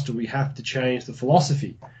entire roster, we have to change the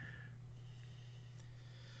philosophy?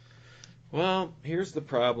 Well, here's the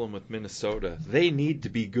problem with Minnesota. They need to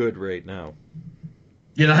be good right now.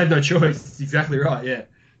 Yeah, they have no choice. Exactly right, yeah.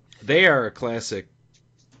 They are a classic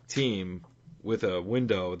team with a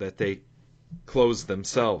window that they close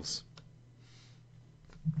themselves.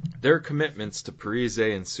 Their commitments to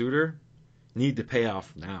Parise and Suter need to pay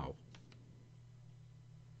off now.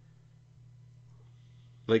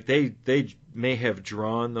 Like they may have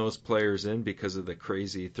drawn those players in because of the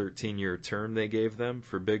crazy 13-year term they gave them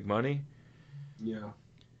for big money, Yeah.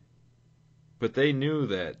 but they knew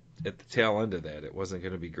that at the tail end of that it wasn't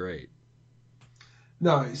going to be great.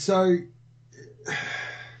 No, so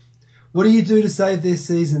what do you do to save their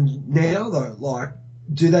season now, though? Like,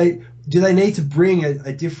 do they need to bring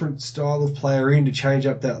a different style of player in to change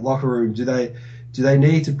up that locker room? Do they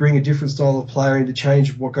need to bring a different style of player in to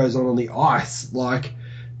change what goes on the ice? Like,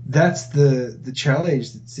 that's the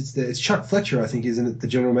challenge that sits there. It's Chuck Fletcher, I think, isn't it, the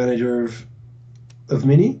general manager of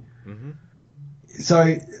Mini? Mm-hmm.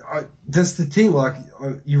 So that's the thing. Like,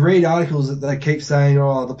 you read articles that they keep saying,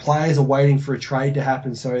 "Oh, the players are waiting for a trade to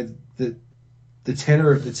happen so that the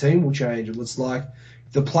tenor of the team will change." And it's like,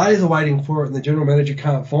 if the players are waiting for it and the general manager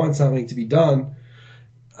can't find something to be done,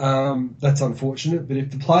 that's unfortunate. But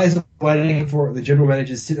if the players are waiting for it and the general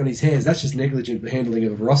manager's sitting on his hands, that's just negligent handling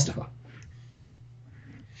of a roster.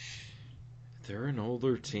 They're an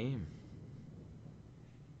older team.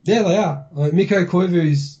 Yeah, they are. Mikko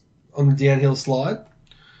Koivu's on the downhill slide.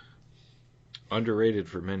 Underrated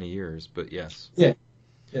for many years, but yes. Yeah.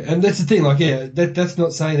 Yeah, and that's the thing, like, yeah, that's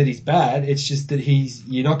not saying that he's bad. It's just that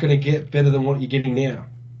you're not going to get better than what you're getting now.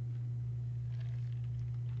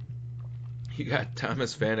 You got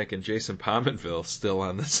Thomas Vanek and Jason Pominville still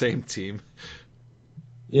on the same team.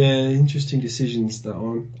 Yeah, interesting decisions, that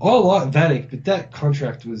one. I like Vanek, but that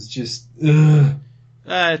contract was just, ugh.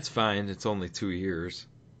 It's fine. It's only 2 years.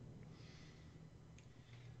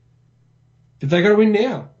 But they got to win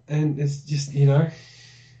now, and it's just, Well,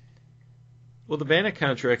 the Vanek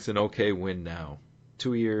contract's an okay win now.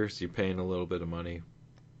 2 years, you're paying a little bit of money.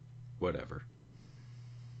 Whatever.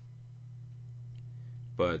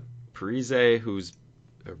 But Parise, who's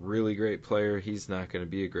a really great player, he's not going to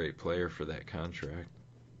be a great player for that contract.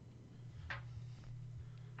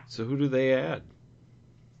 So who do they add?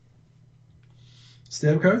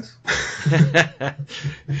 Stamkos?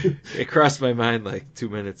 It crossed my mind like 2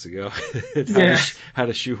 minutes ago. How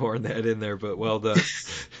to shoehorn that in there, but well done.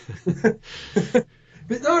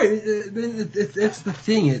 But no, it's the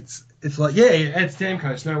thing. It's like, yeah, add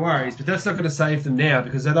Stamkos, no worries, but that's not going to save them now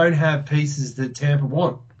because they don't have pieces that Tampa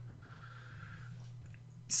want.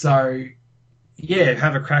 So, yeah,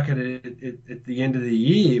 have a crack at it at the end of the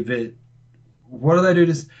year, but what do they do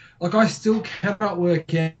to... Like, I still cannot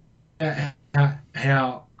work out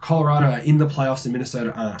how Colorado are in the playoffs and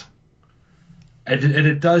Minnesota aren't. And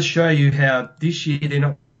it does show you how this year they're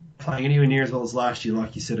not playing anywhere near as well as last year,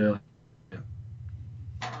 like you said earlier.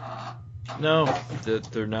 No,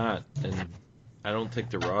 they're not. And I don't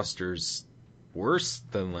think the roster's worse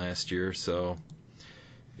than last year, so,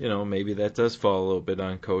 maybe that does fall a little bit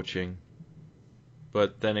on coaching.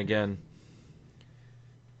 But then again,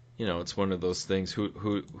 it's one of those things.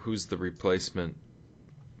 Who's the replacement?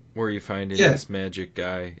 Where are you finding this magic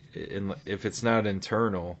guy? If it's not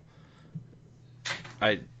internal,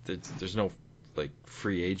 there's no like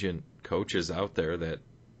free agent coaches out there that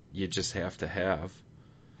you just have to have.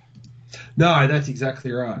 No, that's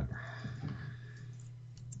exactly right.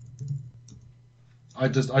 I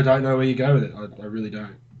don't know where you go with it. I really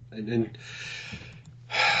don't. And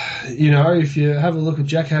if you have a look at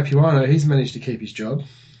Jack Capuano, he's managed to keep his job.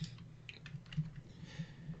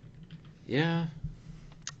 Yeah.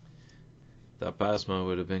 Thought Bosma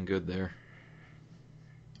would have been good there.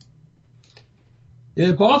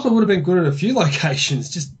 Yeah, Bosma would have been good at a few locations,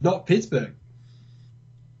 just not Pittsburgh.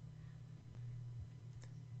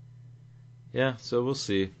 Yeah, so we'll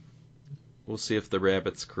see. We'll see if the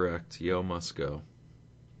rabbit's correct. Yo must go.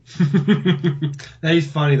 He's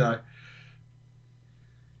funny, though.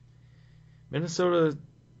 Minnesota,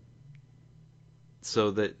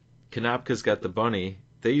 so that Konopka's got the bunny.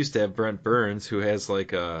 They used to have Brent Burns, who has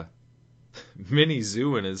like a mini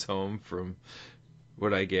zoo in his home, from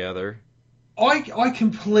what I gather. I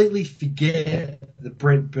completely forget that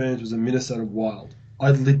Brent Burns was a Minnesota Wild.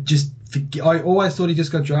 I just forget. I always thought he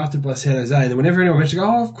just got drafted by San Jose, and then whenever anyone mentioned,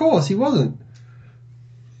 oh, of course he wasn't.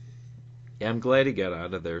 Yeah, I'm glad he got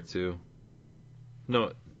out of there too.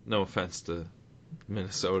 No offense to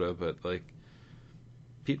Minnesota, but like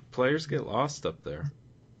players get lost up there.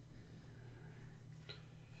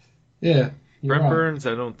 Yeah, you're Brent right. Burns,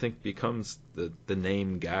 I don't think becomes the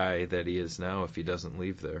name guy that he is now if he doesn't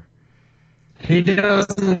leave there. He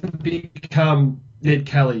doesn't become Ned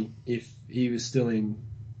Kelly if he was still in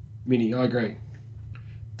Mini. I agree.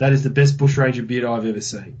 That is the best bushranger beard I've ever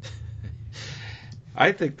seen.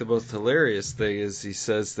 I think the most hilarious thing is he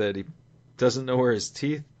says that he doesn't know where his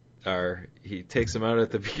teeth are. He takes them out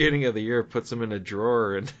at the beginning of the year, puts them in a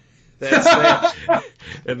drawer, and that's that.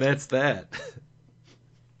 And that's that.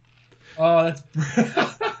 Oh, that's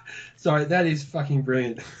sorry. That is fucking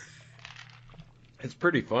brilliant. It's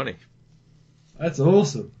pretty funny. That's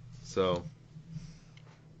awesome. So,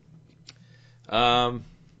 um,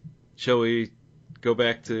 shall we go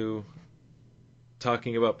back to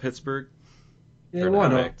talking about Pittsburgh? Yeah, Or why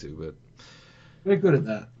not not? back to, We're good at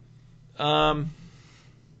that. but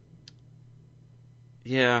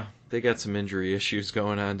yeah, they got some injury issues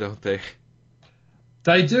going on, don't they?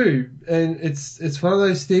 They do, and it's one of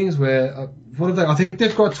those things where what have they? I think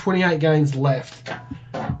they've got 28 games left,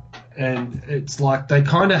 and it's like they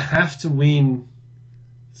kind of have to win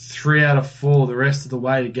 3 out of 4 the rest of the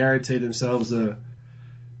way to guarantee themselves a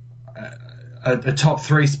top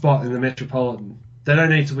 3 spot in the Metropolitan. They don't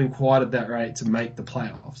need to win quite at that rate to make the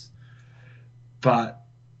playoffs, but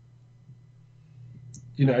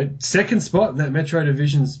second spot in that Metro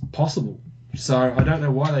division's possible. So I don't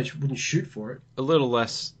know why they wouldn't shoot for it. A little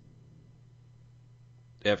less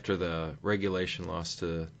after the regulation loss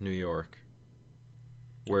to New York,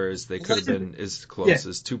 whereas they could have been as close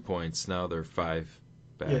as 2 points. Now they're 5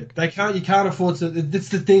 back. Yeah, they can't. You can't afford to. That's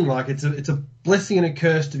the thing. Like it's a blessing and a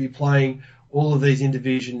curse to be playing all of these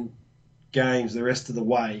in-division games the rest of the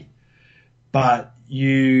way, but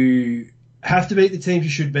you have to beat the teams you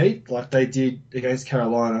should beat, like they did against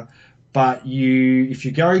Carolina. But if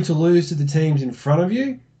you're going to lose to the teams in front of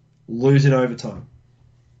you, lose in overtime.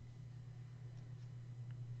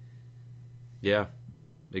 Yeah,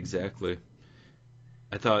 exactly.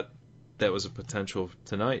 I thought that was a potential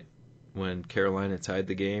tonight when Carolina tied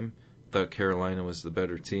the game. Thought Carolina was the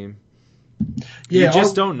better team. You Yeah,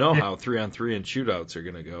 just don't know how 3-on-3 and shootouts are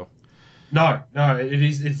going to go. no, it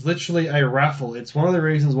is. It's literally a raffle. It's one of the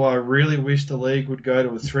reasons why I really wish the league would go to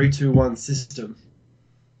a 3-2-1 system.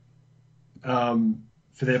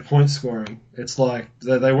 For their point scoring, it's like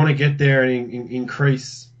they want to get there and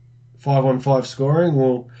increase 5-on-5 scoring.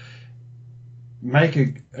 Well, make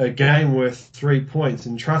a game worth 3 points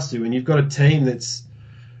and trust you. And you've got a team that's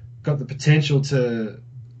got the potential to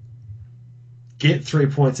get 3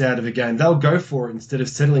 points out of a game. They'll go for it instead of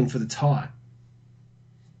settling for the tie.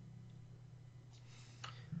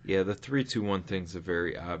 Yeah, the 3-2-1 thing's a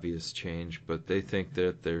very obvious change, but they think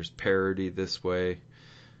that there's parity this way.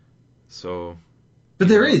 So, But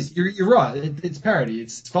there is. You're right. It's parity.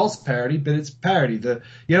 It's false parity, but it's parity.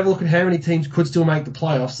 You have a look at how many teams could still make the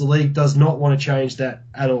playoffs. The league does not want to change that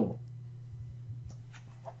at all.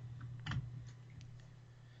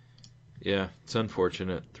 yeah, it's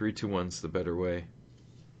unfortunate. 3-2-1's the better way.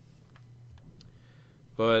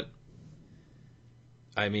 But,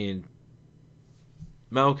 I mean,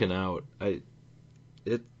 Malkin out.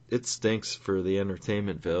 It stinks for the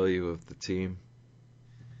entertainment value of the team.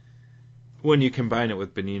 When you combine it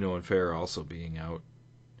with Benino and Fair also being out.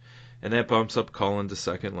 And that bumps up Cullen to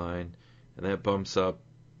second line. And that bumps up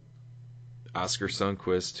Oscar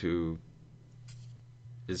Sundqvist, who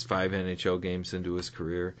is 5 NHL games into his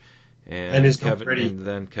career. And is not ready. And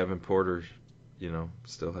then Kevin Porter,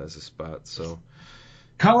 still has a spot. So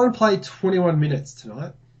Cullen played 21 minutes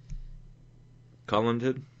tonight. Cullen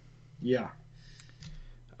did? Yeah.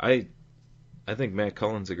 I think Matt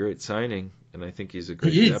Cullen's a great signing, and I think he's a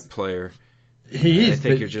great depth player. He is. I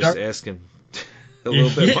think you're just asking a little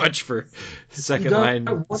bit much for second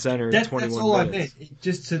line center 21 that's all minutes. I meant.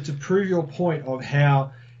 Just to prove your point of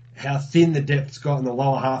how thin the depth's got in the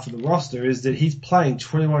lower half of the roster is that he's playing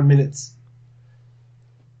 21 minutes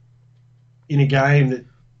in a game that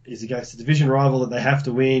is against a division rival that they have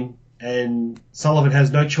to win, and Sullivan has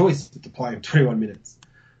no choice but to play him 21 minutes.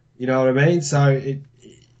 You know what I mean? So I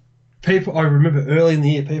remember early in the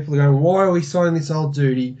year, people are going, why are we signing this old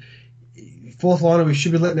dude? Fourth liner, we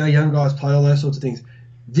should be letting our young guys play, all those sorts of things.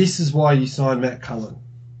 This is why you sign Matt Cullen.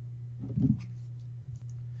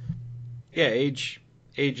 Yeah, age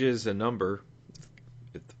is a number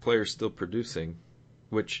if the player's still producing,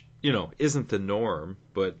 which, isn't the norm,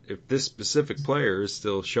 but if this specific player is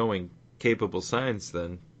still showing capable signs,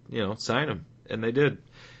 then, sign him. And they did.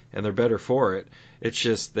 And they're better for it. It's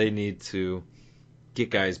just they need to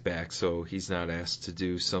get guys back so he's not asked to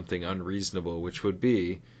do something unreasonable, which would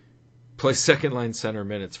be play second line center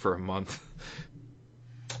minutes for a month.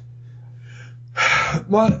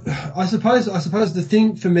 I suppose the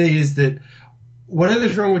thing for me is that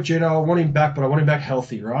whatever's wrong with Gino, I want him back, but I want him back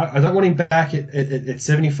healthy, right? I don't want him back at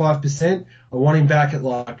 75%. I want him back at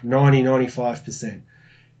like 95%.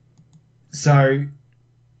 So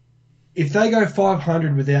if they go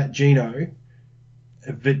 500 without Gino,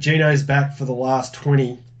 but Gino's back for the last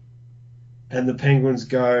 20, and the Penguins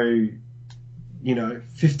go,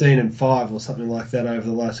 15-5 or something like that over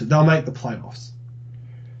the last, they'll make the playoffs.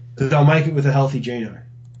 They'll make it with a healthy Gino.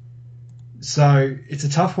 So it's a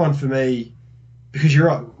tough one for me because you're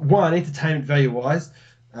right. One, entertainment value-wise,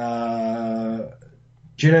 Gino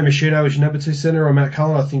Machino is your number 2 center, or Matt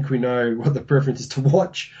Cullen. I think we know what the preference is to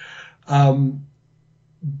watch.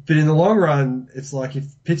 But in the long run, it's like if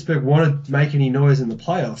Pittsburgh want to make any noise in the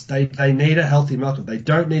playoffs, they need a healthy Malkin. They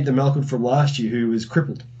don't need the Malkin from last year who was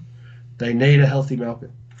crippled. They need a healthy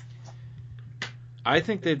Malkin. I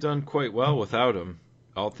think they've done quite well without him,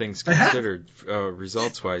 all things considered,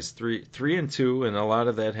 results-wise. 3-2, and a lot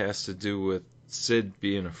of that has to do with Sid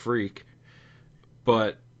being a freak.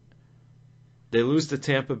 But they lose to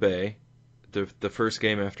Tampa Bay, the first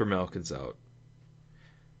game after Malkin's out.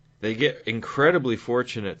 They get incredibly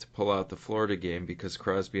fortunate to pull out the Florida game because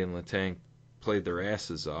Crosby and Letang played their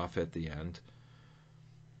asses off at the end.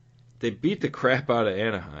 They beat the crap out of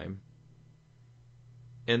Anaheim.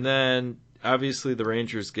 And then, obviously, the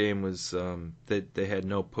Rangers game was, they had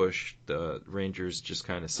no push. The Rangers just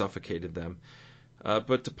kind of suffocated them.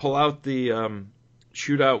 But to pull out the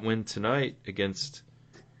shootout win tonight against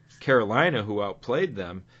Carolina, who outplayed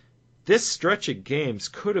them, this stretch of games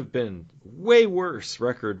could have been way worse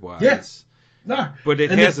record-wise. Yes. No. But it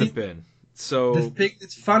hasn't been. So the thing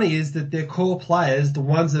that's funny is that their core players, the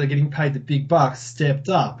ones that are getting paid the big bucks, stepped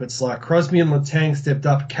up. It's like Crosby and Letang stepped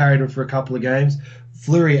up, carried them for a couple of games.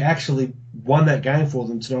 Fleury actually won that game for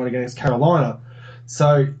them tonight against Carolina.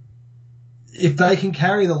 So if they can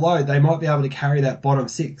carry the load, they might be able to carry that bottom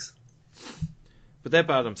 6. But that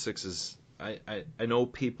bottom 6 is, I know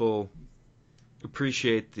people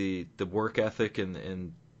appreciate the work ethic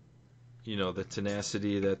and the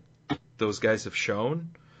tenacity that those guys have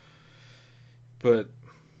shown, but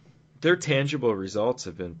their tangible results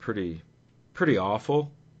have been pretty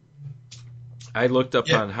awful. I looked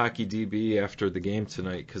up on HockeyDB after the game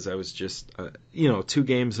tonight because I was just 2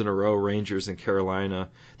 games in a row, Rangers and Carolina.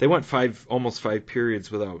 They went almost 5 periods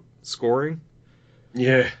without scoring.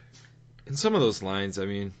 Yeah. And some of those lines, I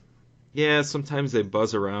mean, sometimes they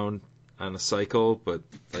buzz around on a cycle, but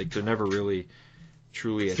like they're never really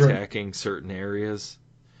truly attacking certain areas.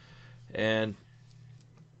 And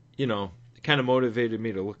it kind of motivated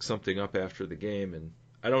me to look something up after the game, and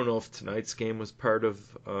I don't know if tonight's game was part of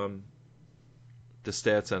the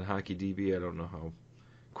stats on HockeyDB. I don't know how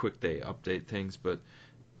quick they update things, but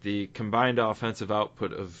the combined offensive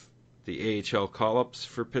output of the AHL call-ups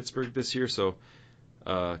for Pittsburgh this year, so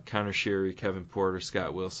Connor Sheary, Kevin Porter,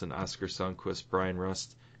 Scott Wilson, Oscar Sundqvist, Brian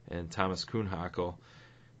Rust, and Thomas Kuhnhackl,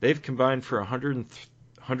 they've combined for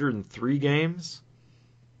 103 games,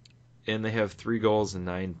 and they have 3 goals and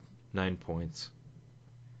 9 points.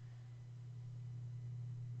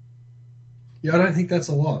 Yeah, I don't think that's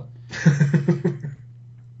a lot.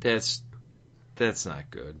 That's not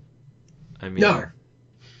good. I mean, no.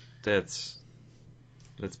 That's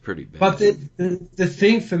pretty bad. But the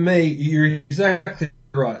thing for me, you're exactly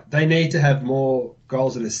right. They need to have more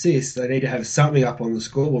goals and assists. They need to have something up on the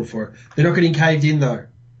scoreboard for it. They're not getting caved in, though.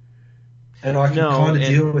 And I can kind of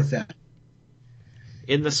deal with that.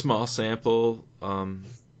 In the small sample,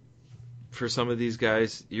 for some of these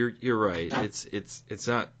guys, you're right. It's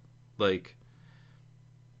not like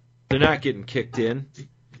they're not getting kicked in.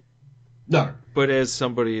 No. But as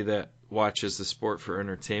somebody that watches the sport for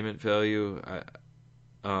entertainment value,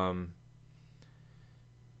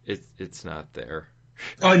 it's not there.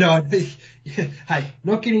 Oh, no. Hey,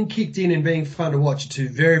 not getting kicked in and being fun to watch are 2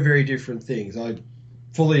 very, very different things. I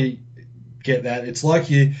fully get that. It's like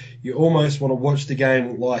you almost want to watch the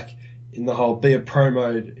game like in the whole be a pro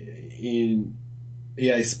mode in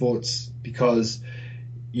EA Sports because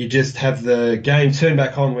you just have the game turn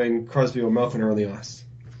back on when Crosby or Malkin are on the ice.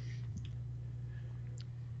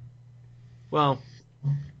 Well,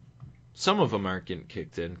 some of them aren't getting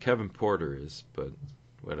kicked in. Kevin Porter is, but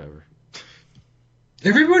whatever.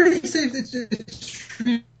 Everybody says it's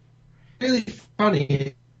really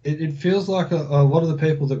funny. It feels like a lot of the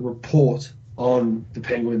people that report on the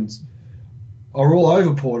Penguins are all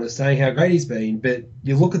over Porter saying how great he's been, but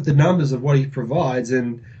you look at the numbers of what he provides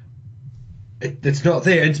and it's not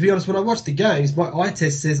there. And to be honest, when I watch the games, my eye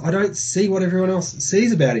test says I don't see what everyone else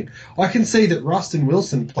sees about him. I can see that Rust and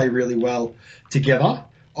Wilson play really well together.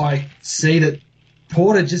 I see that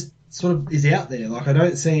Porter just sort of is out there. Like I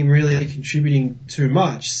don't see him really contributing too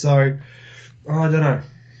much. So I don't know.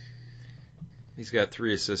 He's got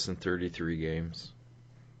 3 assists in 33 games,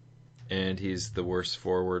 and he's the worst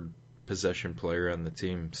forward possession player on the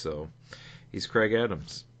team. So he's Craig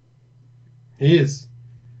Adams. He is.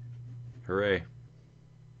 Hooray!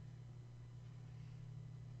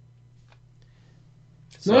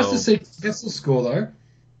 It's nice to see Kessel score though.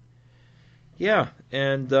 Yeah,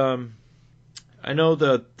 and I know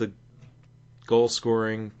that the goal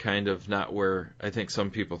scoring kind of not where I think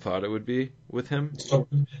some people thought it would be with him. It's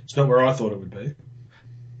not where I thought it would be.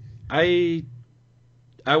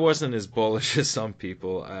 I wasn't as bullish as some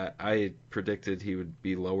people. I predicted he would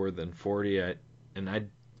be lower than 40,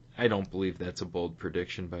 I don't believe that's a bold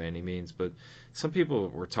prediction by any means, but some people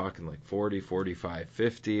were talking like 40, 45,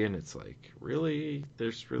 50, and it's like, really?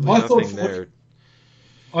 There's really nothing there.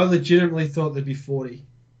 I legitimately thought there'd be 40.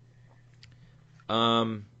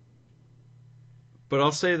 But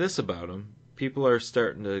I'll say this about him. People are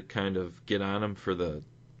starting to kind of get on him for the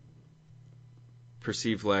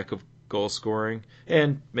perceived lack of goal scoring,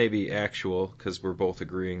 and maybe actual, because we're both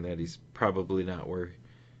agreeing that he's probably not where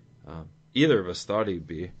either of us thought he'd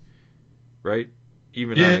be, right?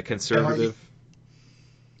 Even on a conservative.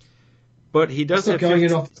 But he does have going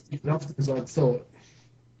enough as I thought.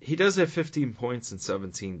 He does have 15 points in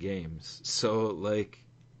 17 games, so like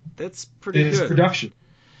that's pretty good. It's production.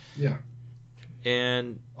 Yeah.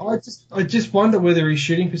 And I just wonder whether his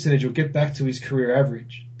shooting percentage will get back to his career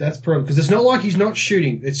average. That's probably because it's not like he's not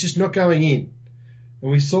shooting; it's just not going in. And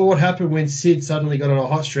we saw what happened when Sid suddenly got on a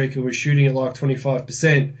hot streak and was shooting at like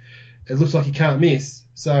 25%. It looks like he can't miss.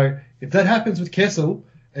 So if that happens with Kessel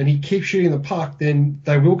and he keeps shooting the puck, then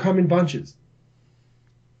they will come in bunches.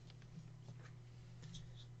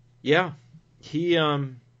 Yeah, he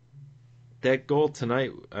that goal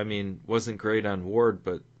tonight, I mean, wasn't great on Ward,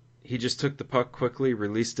 but he just took the puck quickly,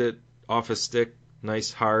 released it off his stick,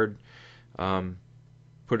 nice hard,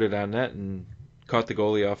 put it on net and caught the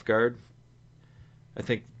goalie off guard. I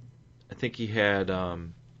think he had a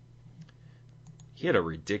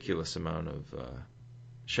ridiculous amount of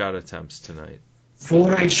shot attempts tonight.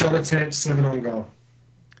 14 shot attempts, 7 on goal.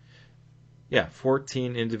 Yeah,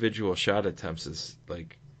 14 individual shot attempts is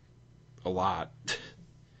like a lot.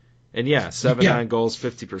 And yeah, 7 on goals,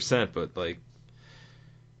 50%, but like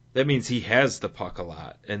that means he has the puck a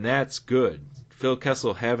lot, and that's good. Phil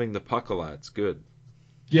Kessel having the puck a lot's good.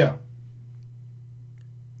 Yeah.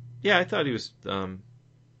 Yeah, I thought he was. I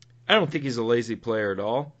don't think he's a lazy player at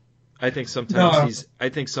all. I think sometimes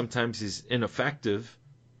he's ineffective.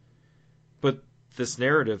 But this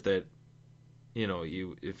narrative that,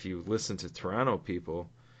 if you listen to Toronto people,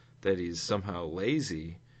 that he's somehow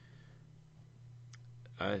lazy,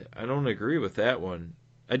 I don't agree with that one.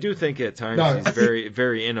 I do think at times he's very,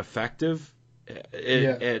 very ineffective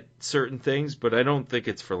at certain things, but I don't think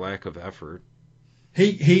it's for lack of effort.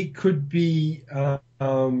 He could be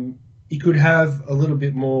he could have a little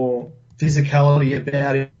bit more physicality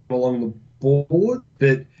about him along the board,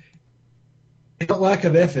 but it's not lack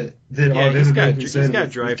of effort that I've ever been concerned with. He's got to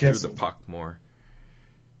drive through the puck more.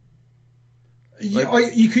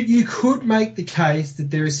 You could make the case that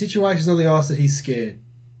there are situations on the ice that he's scared.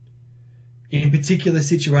 In particular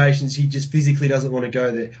situations, he just physically doesn't want to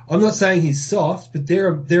go there. I'm not saying he's soft, but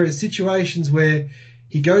there are situations where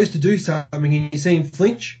he goes to do something and you see him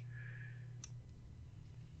flinch,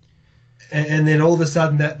 and then all of a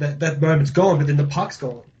sudden that moment's gone, but then the puck's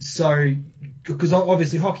gone. So, because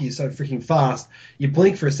obviously hockey is so freaking fast, you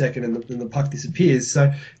blink for a second and the puck disappears.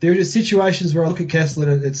 So there are just situations where I look at Kessler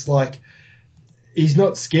and it's like he's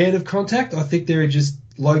not scared of contact. I think there are just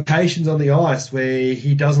locations on the ice where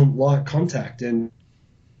he doesn't like contact, and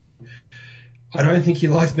I don't think he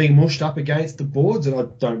likes being mushed up against the boards, and I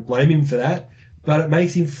don't blame him for that, but it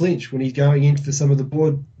makes him flinch when he's going in for some of the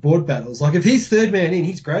board battles. Like if he's third man in,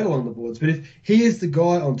 he's great along the boards, but if he is the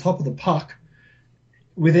guy on top of the puck,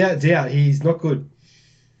 without doubt, he's not good.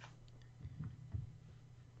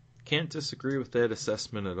 Can't disagree with that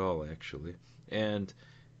assessment at all, actually. And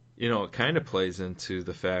it kind of plays into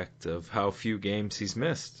the fact of how few games he's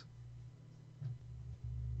missed.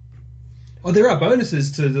 Oh, there are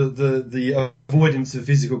bonuses to the avoidance of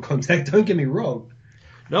physical contact. Don't get me wrong.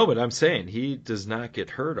 No, but I'm saying he does not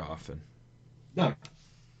get hurt often. No.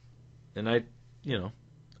 And I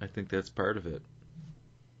think that's part of it.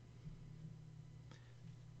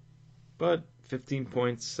 But 15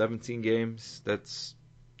 points, 17 games, that's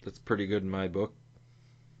pretty good in my book.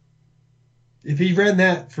 If he ran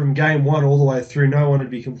that from game one all the way through, no one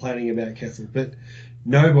would be complaining about Kessel. But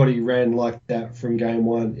nobody ran like that from game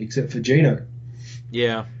one except for Gino.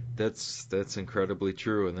 Yeah, that's incredibly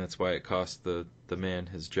true, and that's why it cost the man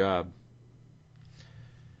his job.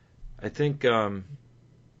 I think I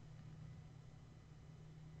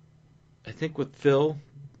think with Phil,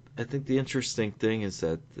 I think the interesting thing is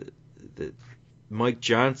that Mike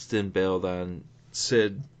Johnston bailed on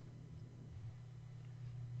Sid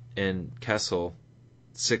and Kessel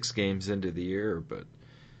 6 games into the year, but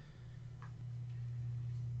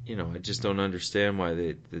I just don't understand why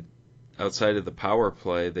they outside of the power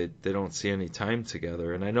play they don't see any time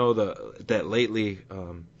together. And I know that lately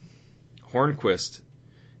Hornquist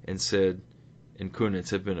and Sid and Kunitz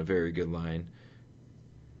have been a very good line.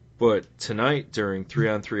 But tonight, during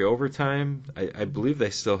 3-on-3 overtime, I believe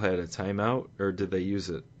they still had a timeout, or did they use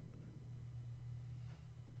it?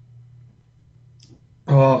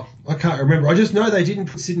 Oh, I can't remember. I just know they didn't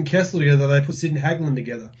put Sid and Kessel together. They put Sid and Hagelin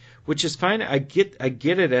together. Which is fine. I get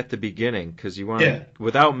it at the beginning because you want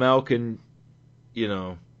without Malkin,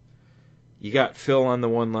 you got Phil on the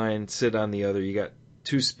one line, Sid on the other. You got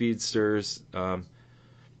two speedsters.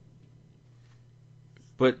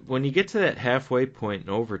 But when you get to that halfway point in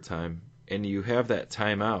overtime and you have that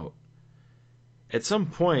timeout, at some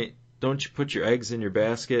point, don't you put your eggs in your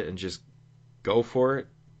basket and just go for it?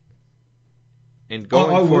 And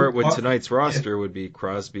going for it with tonight's roster would be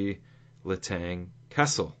Crosby, Letang,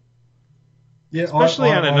 Kessel. Yeah,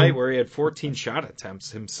 especially on a night where he had 14 shot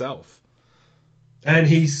attempts himself. And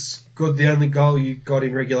he scored the only goal you got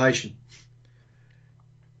in regulation.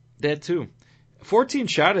 That too. 14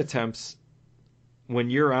 shot attempts when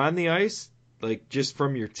you're on the ice, like just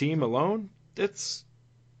from your team alone, that's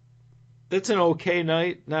an okay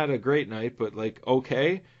night. Not a great night, but like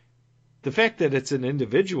okay. The fact that it's an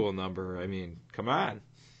individual number, I mean, come on.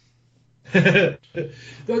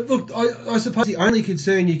 Look, I suppose the only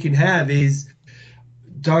concern you can have is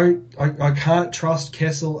I can't trust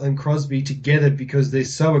Kessel and Crosby together because they're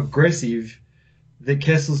so aggressive that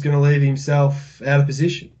Kessel's going to leave himself out of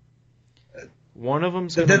position. One of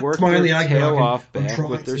them's going to work their tail off back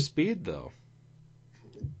with their speed, though.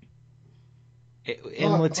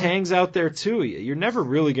 And Letang's out there, too. You're never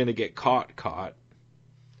really going to get caught.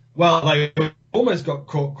 Well, they almost got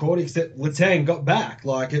caught, except Letang got back.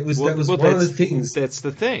 Like that was one of the things. That's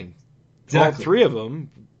the thing. Exactly. All three of them,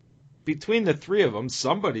 between the three of them,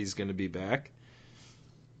 somebody's going to be back.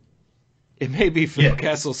 It may be Phil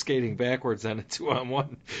Kessel skating backwards on a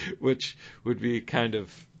 2-on-1, which would be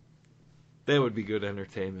that would be good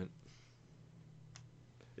entertainment.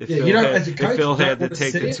 If Phil had to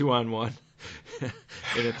take the 2-on-1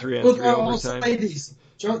 in a 3-on-3 overtime. I'll say this.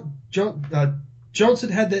 Johnson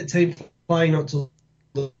had that team playing not to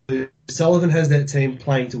lose. Sullivan has that team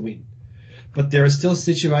playing to win. But there are still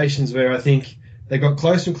situations where I think they got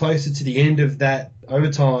closer and closer to the end of that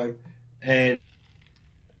overtime, and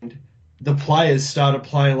the players started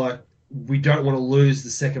playing like we don't want to lose the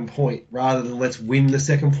second point rather than let's win the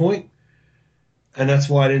second point. And that's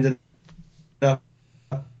why it ended up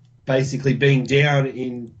basically being down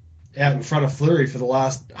out in front of Fleury for the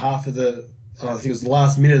last half of I think it was the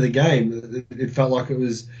last minute of the game. It felt like it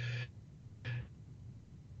was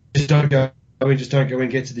just don't go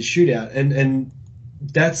and get to the shootout. And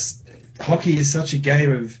that's hockey is such a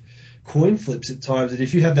game of coin flips at times that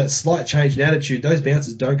if you have that slight change in attitude, those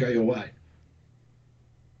bounces don't go your way.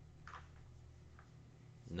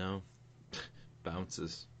 No.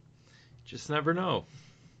 Bounces. Just never know.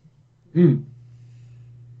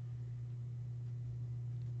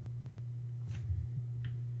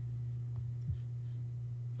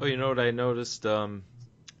 Oh, you know what I noticed? I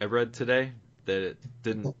read today that it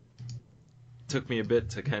took me a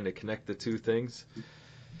bit to kind of connect the two things.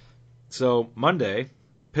 So Monday,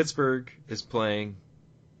 Pittsburgh is playing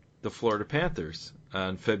the Florida Panthers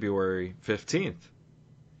on February 15th.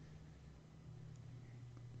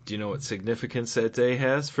 Do you know what significance that day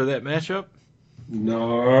has for that matchup?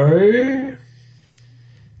 No. It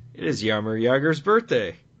is Jaromir Jagr's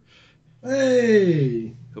birthday.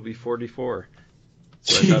 Hey. He'll be 44.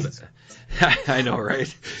 So I know,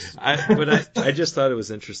 right? I just thought it was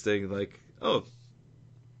interesting. Like, oh,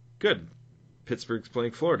 good. Pittsburgh's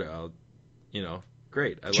playing Florida.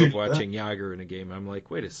 Great. I love watching Jagr in a game. I'm like,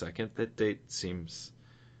 wait a second, that date seems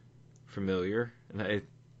familiar. And I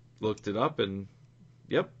looked it up, and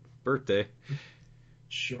yep, birthday.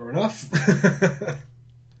 Sure enough.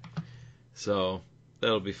 So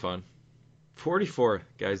that'll be fun. 44,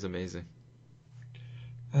 guy's amazing.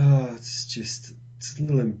 Oh, it's a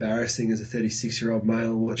little embarrassing as a 36-year-old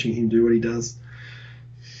male watching him do what he does.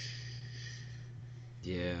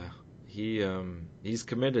 Yeah, he's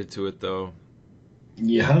committed to it though.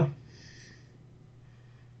 Yeah.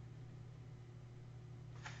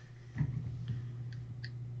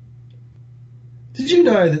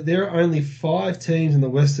 know that there are only 5 teams in the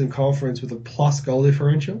Western Conference with a plus goal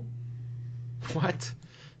differential? What?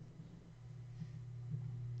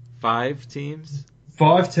 5 teams?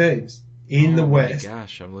 5 teams in the West. Oh my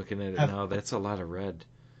gosh, I'm looking at it have, now. That's a lot of red.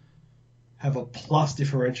 have a plus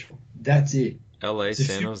differential. That's it. LA, So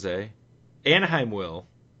San Jose. Anaheim will.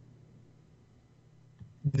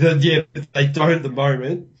 yeah, but they don't at the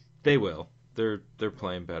moment. They will. They're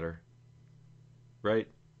playing better. Right?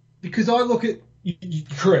 Because I look at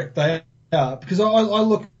correct, they are. Because I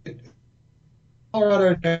look at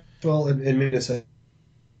Colorado, Nashville, and Minnesota.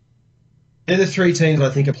 They're the 3 teams I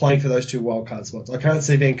think are playing for those 2 wildcard spots. I can't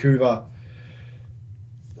see Vancouver.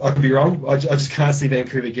 I could be wrong. I just can't see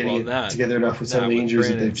Vancouver getting it together enough with some of the injuries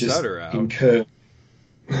that they've just incurred.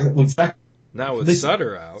 Not with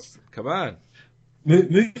Sutter out. Come on.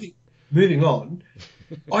 Moving on,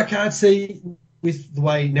 I can't see with the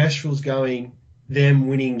way Nashville's going, them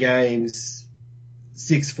winning games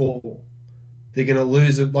 6-4. They're going to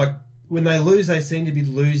lose it. Like, when they lose, they seem to be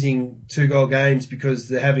losing 2-goal games because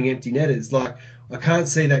they're having empty netters. Like, I can't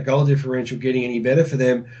see that goal differential getting any better for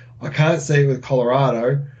them. I can't see it with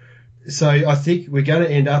Colorado. So I think we're going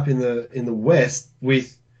to end up in the West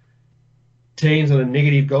with teams on a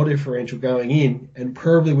negative goal differential going in, and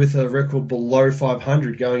probably with a record below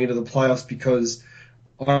 500 going into the playoffs, because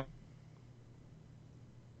I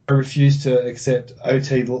refuse to accept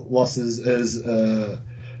OT losses as a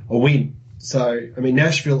win. So, I mean,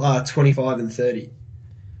 Nashville are 25-30.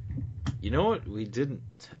 You know what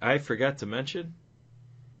I forgot to mention?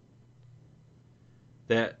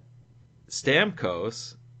 That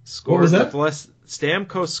Stamkos scored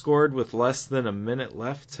with less than a minute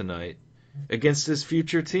left tonight against his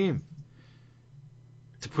future team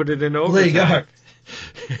to put it in overtime. There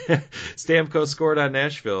you go. Stamkos scored on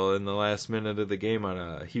Nashville in the last minute of the game on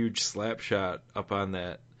a huge slap shot up on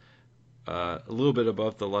that a little bit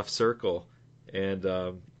above the left circle, and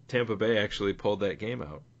Tampa Bay actually pulled that game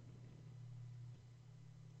out.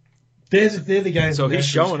 They're the games. So he's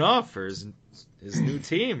showing off for his new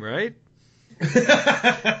team, right?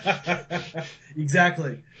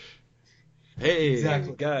 Exactly. Hey,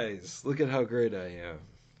 guys, look at how great I am.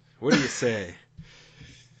 What do you say?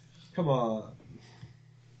 Come on.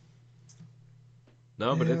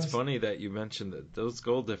 No, but it's funny that you mentioned that those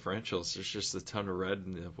goal differentials. There's just a ton of red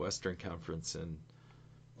in the Western Conference, and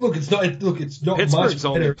it's not Pittsburgh's much better.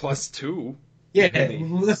 only +2. Yeah,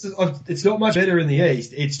 it's not much better in the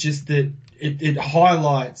East. It's just that it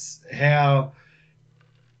highlights how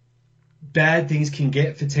bad things can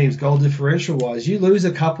get for teams goal differential wise. You lose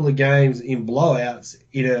a couple of games in blowouts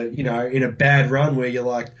in a bad run where you're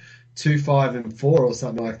like 2-5-4 or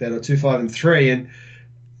something like that, or 2-5-3,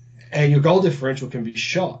 and your goal differential can be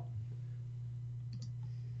shot.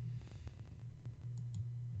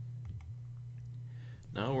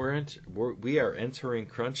 Now we are entering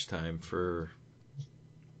crunch time for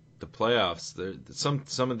the playoffs.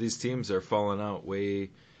 Some of these teams are falling out way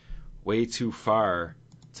too far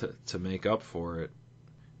to make up for it.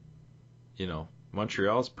 You know,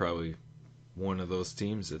 Montreal's probably one of those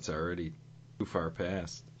teams that's already too far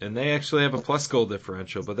past. And they actually have a plus goal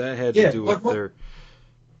differential, but that had to do with their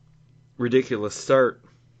ridiculous start.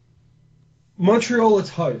 Montreal is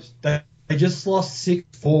host. They just lost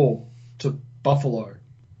 6-4 to Buffalo,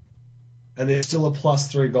 and they're still a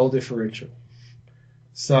 +3 goal differential.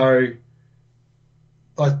 So,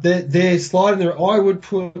 like, they're sliding there. I would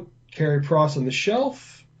put Carey Price on the shelf.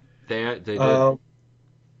 They did. Have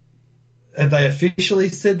they officially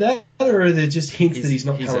said that, or are there just hints that he's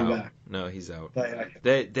not coming back? No, he's out.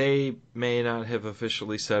 Okay. They may not have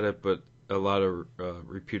officially said it, but a lot of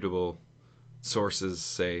reputable sources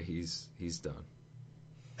say he's done.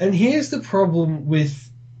 And here's the problem with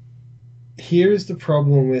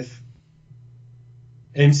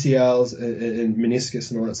MCLs and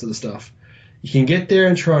meniscus and all that sort of stuff. You can get there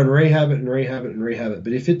and try and rehab it,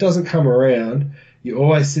 but if it doesn't come around, you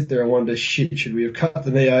always sit there and wonder, shit, should we have cut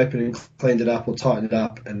the knee open and cleaned it up or tightened it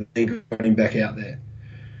up and then got him back out there?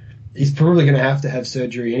 He's probably going to have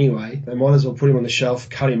surgery anyway. They might as well put him on the shelf,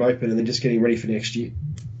 cut him open, and then just get him ready for next year.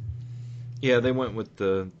 Yeah, they went with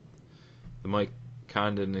the Mike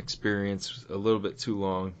Condon experience a little bit too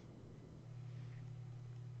long.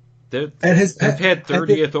 They've had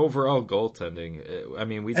 30th overall goaltending. I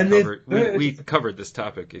mean, we covered this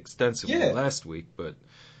topic extensively last week, but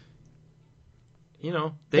you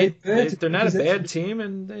know they're not a bad team,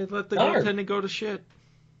 and they let the goaltending go to shit.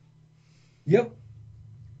 Yep.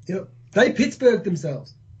 They Pittsburghed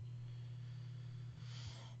themselves.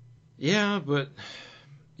 Yeah, but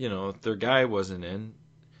you know their guy wasn't in.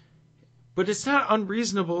 But it's not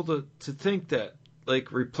unreasonable to think that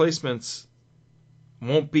like replacements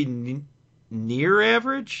won't be near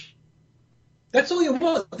average. That's all you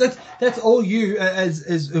want. That's all you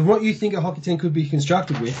as what you think a hockey team could be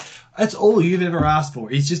constructed with. That's all you've ever asked for.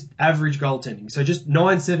 It's just average goaltending. So just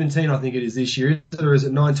 917, I think it is this year, or is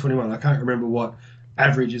it 921? I can't remember what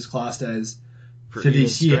average is classed as For for even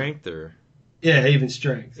this year. strength, or Yeah, even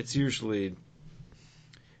strength. it's usually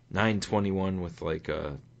 921 with like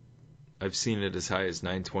I've seen it as high as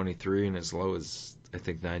 923 and as low as I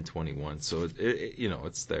think 921. So it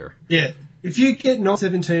it's there. Yeah, if you get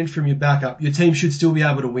 917 from your backup, your team should still be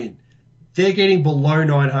able to win. They're getting below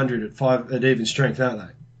 900 at even strength, aren't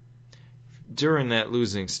they? During that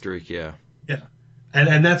losing streak, yeah. Yeah,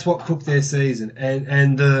 and that's what cooked their season,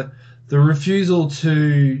 and the refusal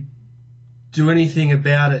to do anything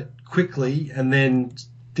about it quickly, and then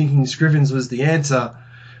thinking Scrivens was the answer.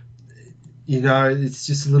 It's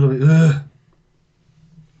just a little bit. Ugh.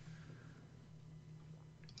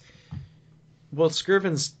 Well,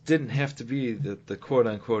 Scrivens didn't have to be the quote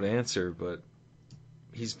unquote answer, but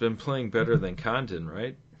he's been playing better than Condon,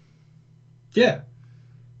 right? Yeah,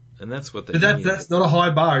 And that's what they but need. that's not a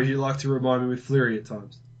high bar, as you like to remind me with Fleury at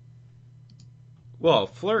times. Well,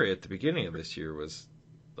 Fleury at the beginning of this year was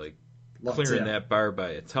like Lights clearing out. that bar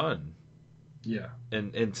by a ton. Yeah,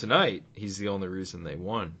 And tonight, he's the only reason they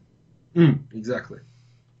won. exactly.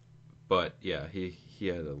 But yeah, he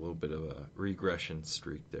had a little bit of a regression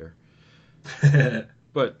streak there.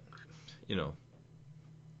 But,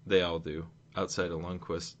 they all do, outside of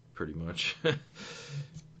Lundqvist, pretty much.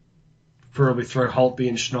 Probably throw Holtby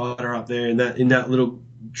and Schneider up there in that little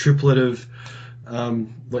triplet of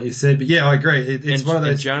what you said. But yeah, I agree. It's one of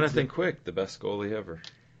those. And Jonathan Quick, the best goalie ever.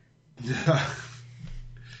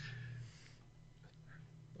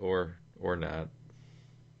 Or not.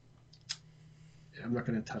 I'm not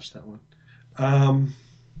going to touch that one.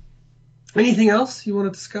 Anything else you want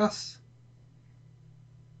to discuss?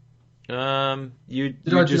 You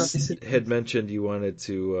I just had mentioned you wanted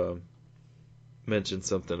to mention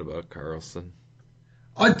something about Carlson.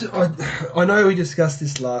 I know we discussed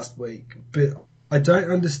this last week, but I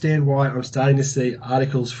don't understand why I'm starting to see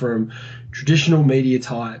articles from traditional media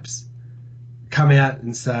types come out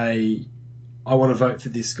and say, I want to vote for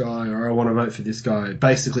this guy or I want to vote for this guy.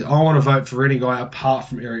 Basically, I want to vote for any guy apart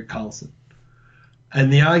from Erik Karlsson.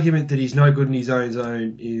 And the argument that he's no good in his own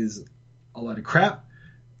zone is a load of crap.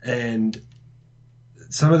 And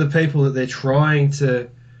some of the people that they're trying to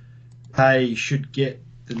pay should get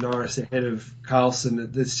the Norris ahead of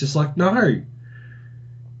Karlsson. It's just like, no.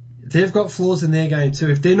 They've got flaws in their game too.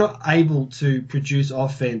 If they're not able to produce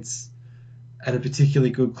offense at a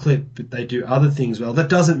particularly good clip, but they do other things well, that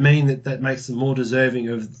doesn't mean that makes them more deserving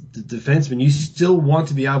of the defenseman. You still want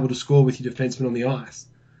to be able to score with your defenseman on the ice.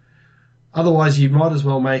 Otherwise, you might as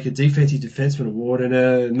well make a defensive defenseman award and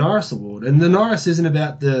a Norris award. And the Norris isn't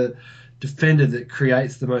about the defender that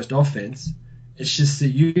creates the most offense. It's just that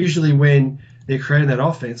usually when they're creating that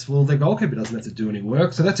offense, well, the goalkeeper doesn't have to do any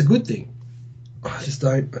work, so that's a good thing. I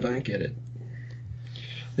don't get it.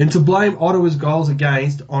 And to blame Ottawa's goals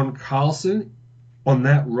against on Karlsson on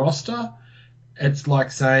that roster, it's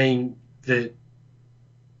like saying that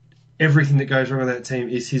everything that goes wrong on that team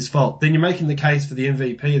is his fault. Then you're making the case for the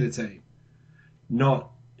MVP of the team.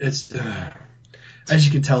 As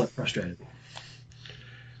you can tell, it's frustrating.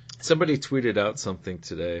 Somebody tweeted out something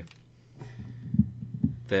today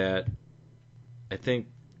that I think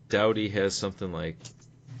Doughty has something like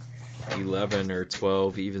 11 or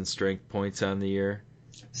 12 even strength points on the year.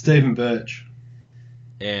 Stephen Birch.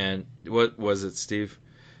 And what was it, Steve?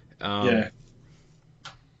 Yeah.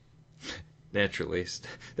 Naturally,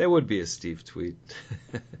 that would be a Steve tweet.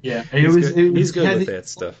 Yeah, he's good with that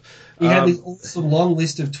stuff. He had this awesome long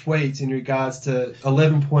list of tweets in regards to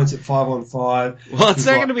 11 points at 5-on-5. Well, it's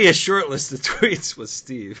not going to be a short list of tweets with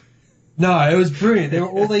Steve. No, it was brilliant. There were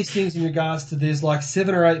all these things in regards to there's like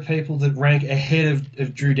 7 or 8 people that rank ahead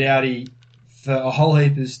of Drew Doughty for a whole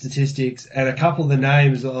heap of statistics, and a couple of the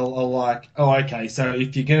names are like, oh, okay, so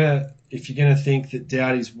if you're gonna think that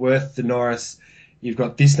Doughty's worth the Norris, you've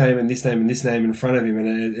got this name and this name and this name in front of him,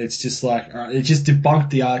 and it's just like it just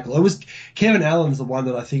debunked the article. It was Kevin Allen's the one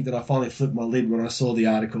that I think that I finally flipped my lid when I saw the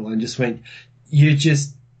article and just went, you're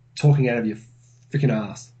just talking out of your freaking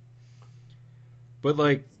ass. But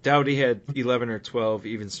like Doughty had 11 or 12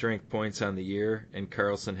 even strength points on the year, and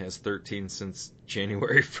Karlsson has 13 since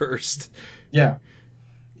January 1st. Yeah,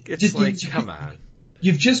 It's come on.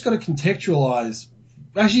 You've just got to contextualize.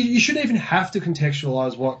 Actually, you shouldn't even have to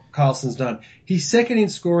contextualize what Karlsson's done. He's second in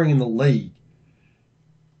scoring in the league.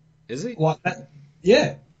 Is he? Like that,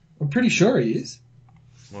 yeah, I'm pretty sure he is.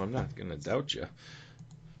 Well, I'm not going to doubt you.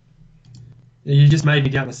 You just made me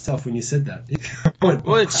doubt myself when you said that.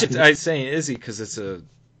 Well, it's just I saying Izzy because it's a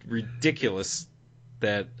ridiculous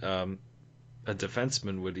that a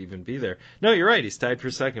defenseman would even be there. No, you're right. He's tied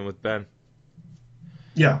for second with Ben.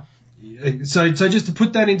 Yeah. So just to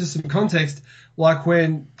put that into some context, like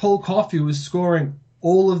when Paul Coffey was scoring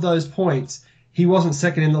all of those points, he wasn't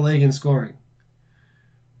second in the league in scoring.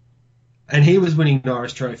 And he was winning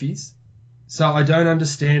Norris trophies. So I don't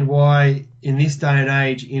understand why in this day and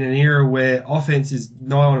age, in an era where offense is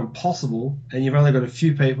nigh on impossible, and you've only got a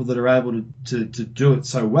few people that are able to do it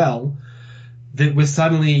so well, that we're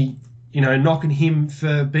suddenly, knocking him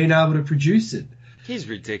for being able to produce it. He's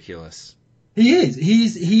ridiculous. He is.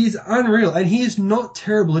 He is unreal, and he is not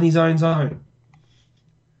terrible in his own zone.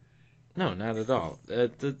 No, not at all.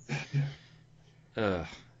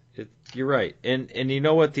 You're right. And you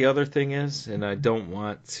know what the other thing is? And I don't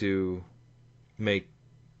want to make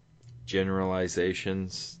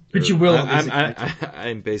generalizations. But you will.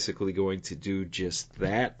 I'm basically going to do just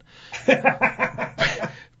that.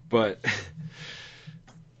 But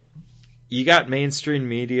you got mainstream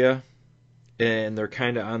media, and they're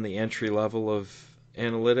kind of on the entry level of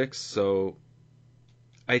analytics, so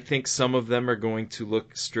I think some of them are going to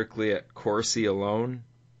look strictly at Corsi alone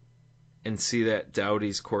and see that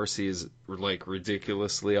Doughty's Corsi is like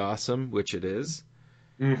ridiculously awesome, which it is,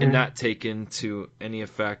 and not take into any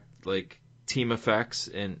effect like team effects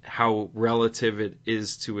and how relative it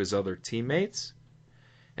is to his other teammates.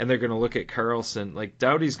 And they're going to look at Karlsson, like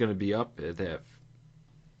Doughty's going to be up at that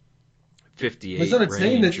 58 he's on a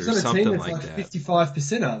range team or something like that.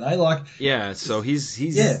 55%, are they? Like, yeah, so he's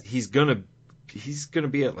gonna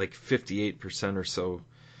be at like 58% or so,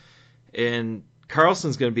 and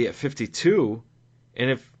Karlsson's gonna be at 52. And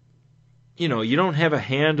if you don't have a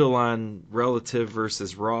handle on relative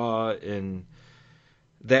versus raw and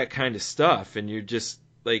that kind of stuff, and you're just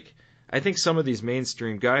like, I think some of these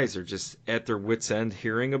mainstream guys are just at their wits' end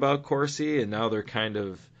hearing about Corsi, and now they're kind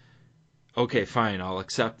of, okay, fine, I'll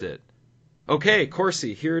accept it. Okay,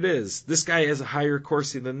 Corsi, here it is. This guy has a higher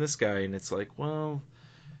Corsi than this guy, and it's like, well,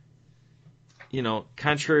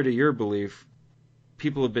 contrary to your belief,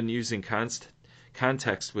 people have been using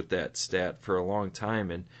context with that stat for a long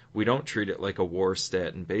time, and we don't treat it like a war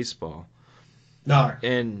stat in baseball. No.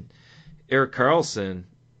 And Erik Karlsson,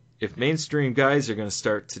 if mainstream guys are going to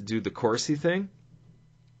start to do the Corsi thing,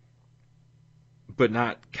 but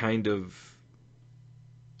not kind of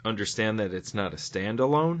understand that it's not a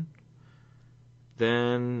standalone,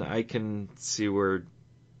 then I can see where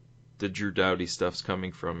the Drew Doughty stuff's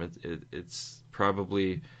coming from. It's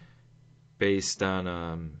probably based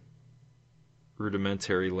on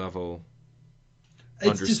rudimentary level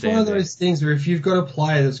it's just one of those things where if you've got a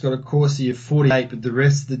player that's got a Corsi of 48, but the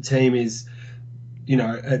rest of the team is,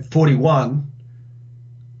 at 41,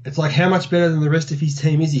 it's like, how much better than the rest of his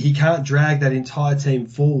team is he? He can't drag that entire team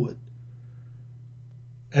forward.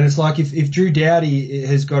 And it's like if Drew Doughty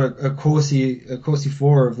has got a Corsi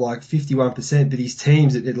 4 of like 51%, but his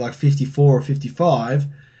team's at like 54 or 55,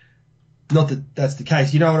 not that that's the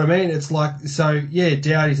case. You know what I mean? It's like, so yeah,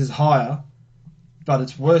 Doughty's is higher, but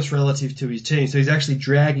it's worse relative to his team. So he's actually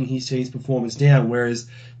dragging his team's performance down, whereas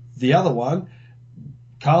the other one,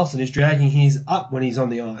 Karlsson, is dragging his up when he's on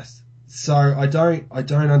the ice. So I don't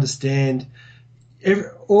understand.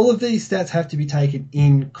 All of these stats have to be taken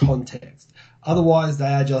in context. Otherwise,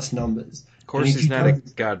 they are just numbers. Corsi's not a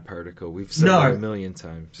God particle. We've said that a million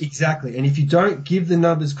times. Exactly. And if you don't give the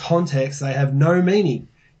numbers context, they have no meaning.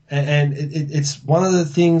 And it's one of the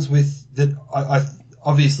things with that. I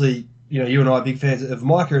obviously, you and I are big fans of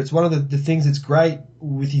Micah. It's one of the things that's great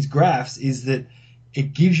with his graphs is that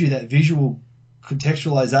it gives you that visual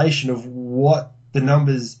contextualization of what the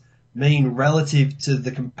numbers mean relative to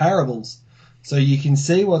the comparables. So you can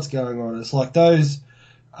see what's going on. It's like those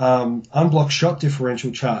unblocked shot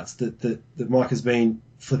differential charts that Mike has been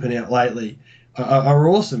flipping out lately are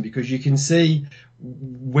awesome because you can see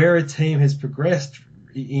where a team has progressed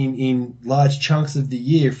in large chunks of the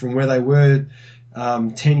year from where they were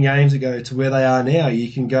 10 games ago to where they are now.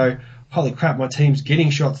 You can go, holy crap, my team's getting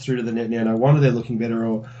shots through to the net now. No wonder they're looking better.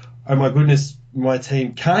 Or, oh my goodness, my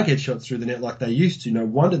team can't get shots through the net like they used to. No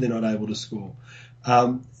wonder they're not able to score.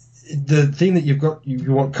 The thing that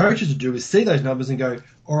you want coaches to do is see those numbers and go,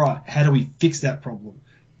 all right, how do we fix that problem?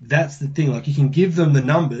 That's the thing. Like, you can give them the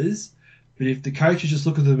numbers, but if the coaches just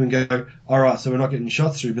look at them and go, all right, so we're not getting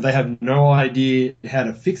shots through, but they have no idea how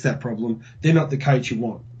to fix that problem, they're not the coach you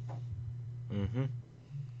want. Mm-hmm.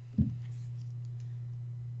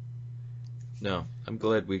 No, I'm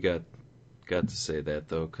glad we got to say that,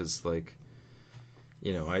 though, because, I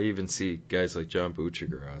even see guys like John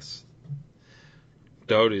Buccigross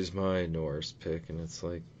Doughty's my Norris pick, and it's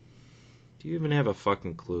like, do you even have a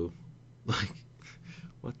fucking clue? Like,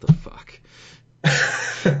 what the fuck?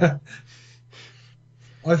 I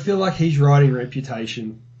feel like he's riding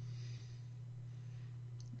reputation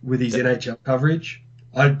with his NHL coverage.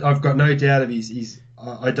 I've got no doubt of his.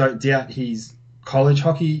 I don't doubt his college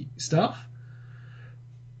hockey stuff,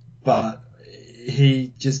 but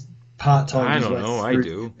he just part-time. I don't know. I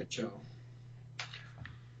do. NHL.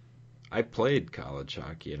 I played college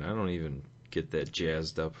hockey, and I don't even get that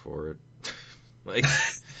jazzed up for it. Like,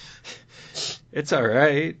 it's all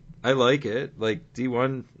right. I like it. Like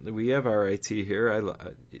D1, we have RIT here.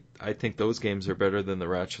 I think those games are better than the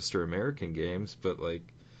Rochester American games, but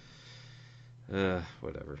like,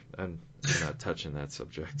 whatever. I'm not touching that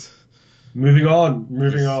subject. Moving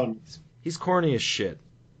on. He's corny as shit.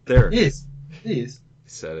 There. He is. He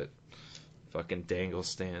said it. Fucking dangle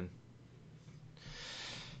stand.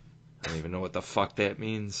 I don't even know what the fuck that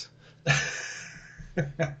means.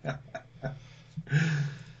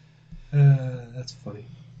 That's funny.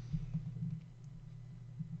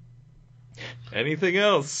 Anything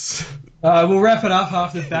else? We'll wrap it up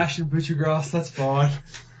after Bastion Butchergrass. That's fine.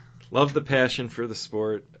 Love the passion for the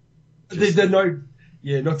sport.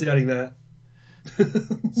 Not doubting that.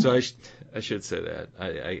 So I should say that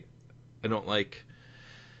I don't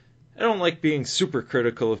like being super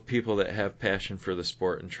critical of people that have passion for the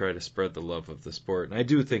sport and try to spread the love of the sport. And I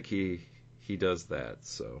do think he does that.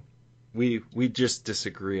 So we just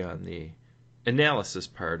disagree on the analysis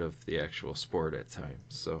part of the actual sport at times.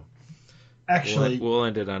 So actually, we'll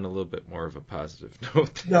end it on a little bit more of a positive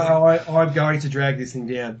note. No, I'm going to drag this thing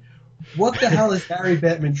down. What the hell is Harry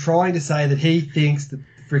Bettman trying to say that he thinks that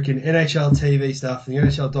freaking NHL TV stuff, the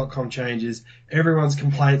NHL.com changes, everyone's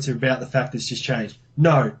complaints are about the fact it's just changed?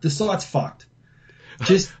 No, the site's fucked.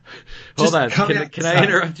 Hold on. Can I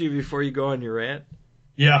interrupt you before you go on your rant?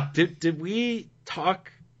 Yeah. Did we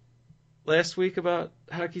talk last week about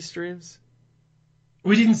hockey streams?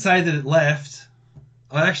 We didn't say that it left.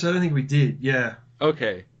 I don't think we did. Yeah.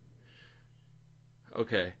 Okay.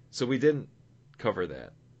 So we didn't cover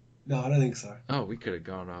that. No, I don't think so. Oh, we could have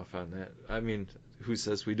gone off on that. I mean, who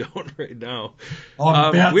says we don't right now?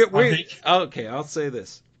 Okay, I'll say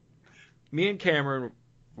this. Me and Cameron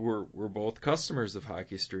were both customers of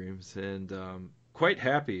hockey streams and quite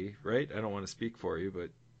happy, right? I don't want to speak for you,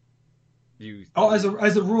 but you... Oh, as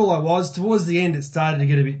a rule I was. Towards the end it started to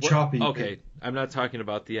get a bit choppy. Okay, I'm not talking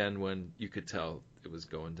about the end when you could tell it was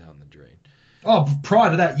going down the drain. Oh,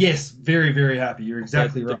 prior to that, yes. Very, very happy. You're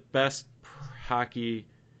exactly right. The best hockey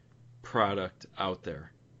product out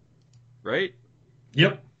there, right?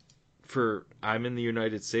 Yep. I'm in the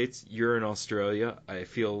United States, you're in Australia. I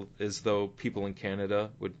feel as though people in Canada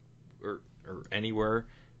would, or anywhere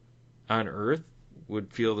on Earth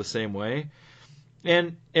would feel the same way.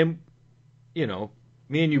 And you know,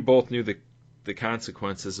 me and you both knew the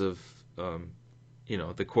consequences of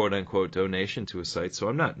the quote unquote donation to a site. So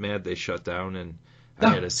I'm not mad they shut down and I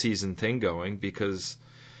had a season thing going because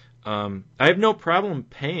I have no problem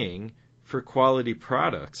paying for quality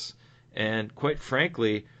products. And quite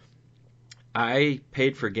frankly, I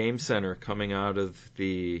paid for Game Center coming out of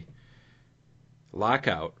the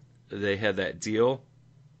lockout. They had that deal,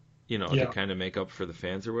 to kind of make up for the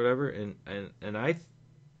fans or whatever. And I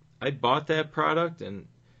bought that product and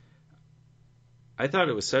I thought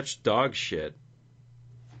it was such dog shit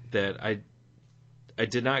that I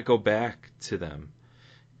did not go back to them.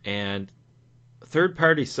 And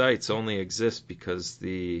third-party sites only exist because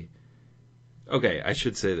I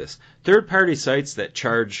should say this. Third-party sites that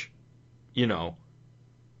charge, at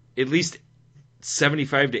least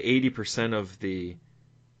 75 to 80% of the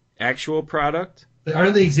actual product. They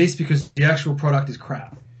only exist because the actual product is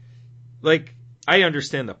crap. Like, I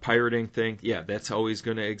understand the pirating thing. Yeah, that's always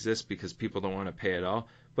going to exist because people don't want to pay at all.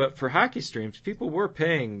 But for hockey streams, people were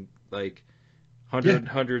paying like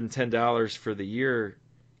 $110 for the year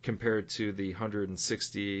compared to the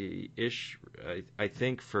 160-ish, I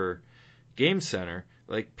think, for Game Center.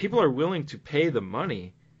 Like, people are willing to pay the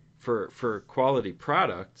money for quality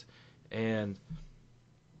product, and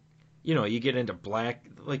you get into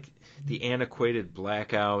the antiquated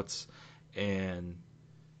blackouts and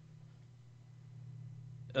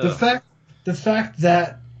the fact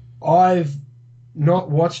that I've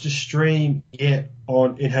not watched a stream yet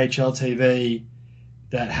on NHL TV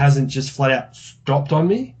that hasn't just flat out stopped on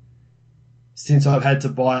me since I've had to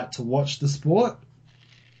buy it to watch the sport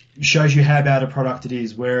shows you how bad a product it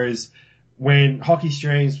is. Whereas when hockey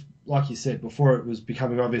streams, like you said, before it was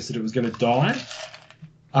becoming obvious that it was going to die,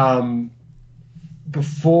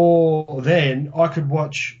 before then I could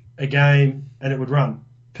watch a game and it would run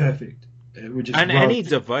perfect. which is On any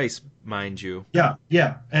device, mind you. Yeah,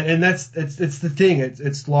 and that's it's the thing.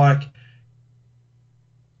 It's like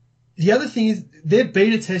the other thing is they're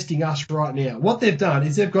beta testing us right now. What they've done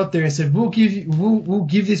is they've got there and said we'll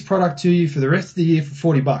give this product to you for the rest of the year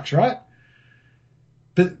for $40, right?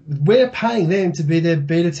 But we're paying them to be their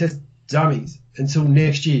beta test dummies until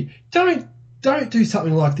next year. Don't do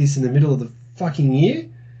something like this in the middle of the fucking year.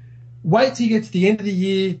 Wait till you get to the end of the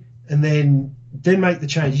year and then make the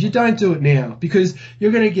changes. You don't do it now because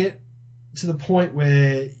you're going to get to the point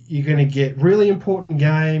where you're going to get really important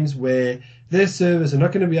games where their servers are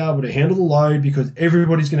not going to be able to handle the load because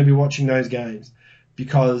everybody's going to be watching those games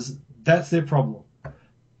because that's their problem.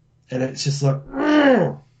 And it's just like,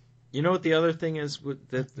 ugh. You know what the other thing is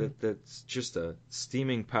that's just a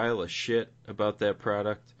steaming pile of shit about that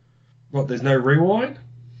product? What, there's no rewind?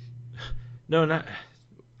 No, not.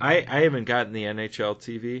 I haven't gotten the NHL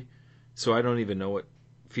TV, so I don't even know what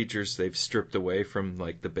features they've stripped away from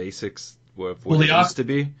like the basics of what it used to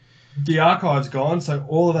be. The archive's gone, so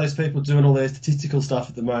all of those people doing all their statistical stuff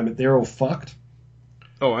at the moment, they're all fucked.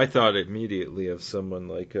 Oh, I thought immediately of someone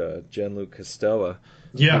like Gianluca Costella,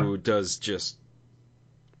 who does just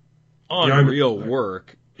unreal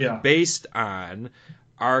work based on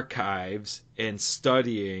archives and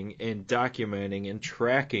studying and documenting and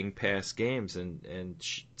tracking past games, and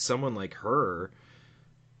someone like her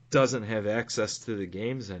doesn't have access to the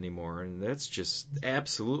games anymore, and that's just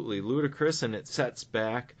absolutely ludicrous, and it sets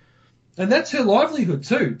back. And that's her livelihood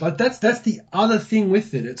too. But that's the other thing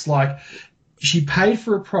with it. It's like she paid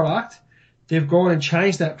for a product, they've gone and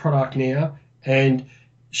changed that product now, and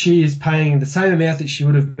she is paying the same amount that she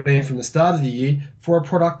would have been from the start of the year for a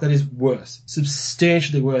product that is worse,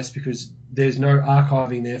 substantially worse, because there's no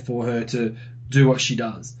archiving there for her to do what she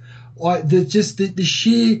does. Like the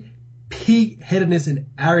sheer pig-headedness and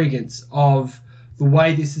arrogance of the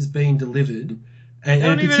way this is being delivered. They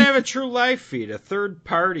don't even have a true live feed. A third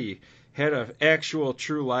party had an actual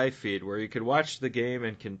true live feed where you could watch the game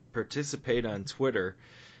and can participate on Twitter.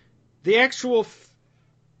 The actual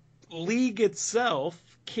league itself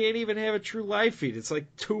can't even have a true live feed. It's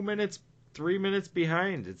like 2 minutes, 3 minutes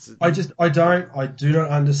behind. I do not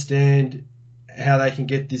understand how they can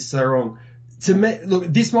get this so wrong. To me, look,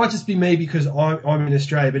 this might just be me because I'm in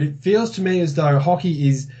Australia, but it feels to me as though hockey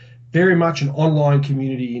is very much an online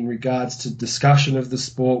community in regards to discussion of the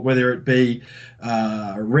sport, whether it be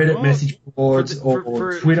Reddit message boards or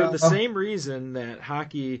Twitter. For the same reason that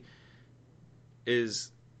hockey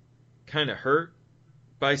is kind of hurt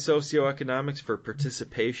by socioeconomics for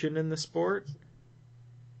participation in the sport,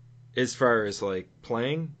 as far as like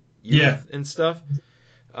playing youth and stuff,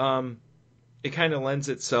 it kind of lends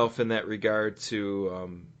itself in that regard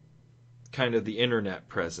to kind of the internet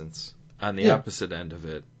presence on the opposite end of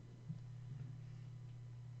it.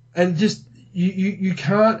 And just you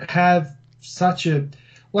can't have such a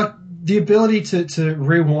like the ability to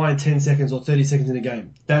rewind 10 seconds or 30 seconds in a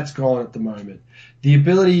game. That's gone at the moment. The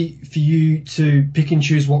ability for you to pick and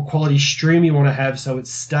choose what quality stream you want to have so it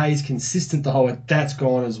stays consistent the whole way, that's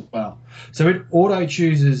gone as well. So it auto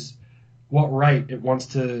chooses what rate it wants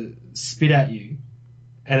to spit at you.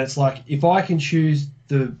 And it's like, if I can choose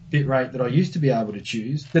the bit rate that I used to be able to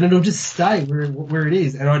choose, then it'll just stay where it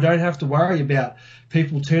is. And I don't have to worry about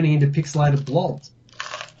people turning into pixelated blobs.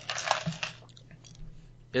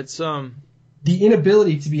 It's the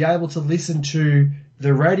inability to be able to listen to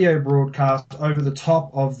the radio broadcast over the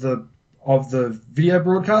top of the video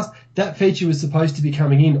broadcast, that feature was supposed to be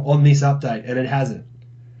coming in on this update, and it hasn't.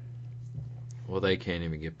 Well, they can't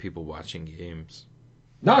even get people watching games.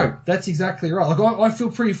 No, that's exactly right. Like I feel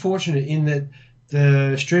pretty fortunate in that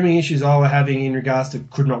the streaming issues I were having in regards to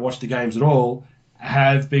could not watch the games at all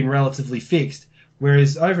have been relatively fixed.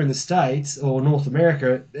 Whereas over in the States or North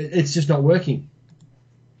America, it's just not working.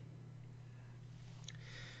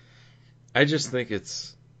 I just think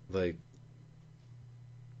it's like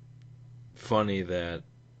funny that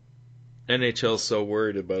NHL's so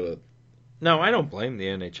worried about it. No, I don't blame the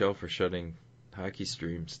NHL for shutting hockey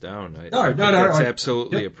streams down. I think that's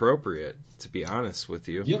absolutely appropriate, to be honest with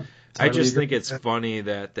you. Yep, totally I just think it's funny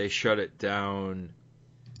that they shut it down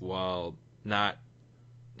while not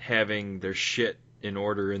having their shit in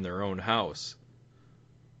order in their own house.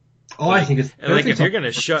 I think it's like if you're going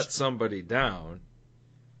to shut somebody down,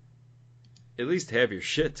 at least have your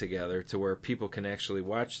shit together to where people can actually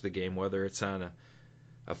watch the game, whether it's on a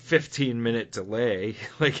 15-minute delay,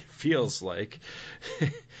 like it feels like,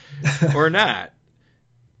 or not.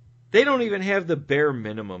 They don't even have the bare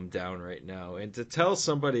minimum down right now. And to tell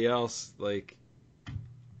somebody else, like,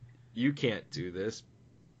 you can't do this,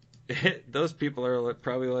 those people are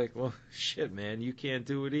probably like, well, shit, man, you can't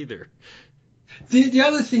do it either. The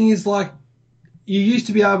other thing is like you used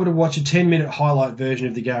to be able to watch a 10-minute highlight version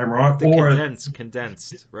of the game, right? The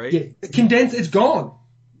condensed, right? Yeah, condensed. It's gone.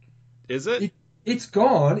 Is it? It's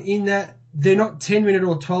gone in that they're not 10-minute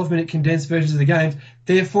or 12-minute condensed versions of the games.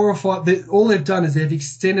 They're 4 or 5. All they've done is they've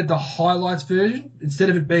extended the highlights version. Instead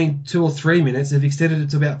of it being 2 or 3 minutes, they've extended it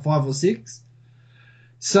to about 5 or 6.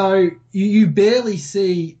 So you barely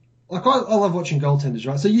see. Like I love watching goaltenders,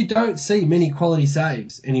 right? So you don't see many quality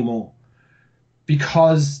saves anymore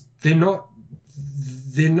because they're not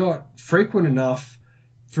frequent enough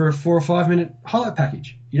for a 4 or 5 minute highlight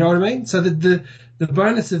package. You know what I mean? So the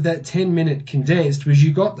bonus of that 10-minute condensed was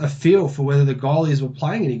you got a feel for whether the goalies were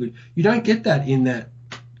playing any good. You don't get that in that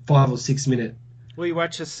 5 or 6 minute. Well, you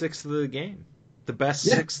watch a sixth of the game, the best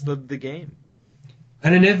sixth of the game.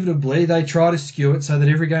 And inevitably, they try to skew it so that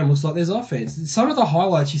every game looks like there's offense. Some of the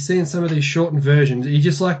highlights you see in some of these shortened versions, you're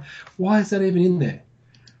just like, why is that even in there?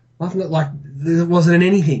 Like, there wasn't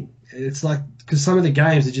anything. It's like, because some of the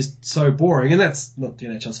games are just so boring, and that's not the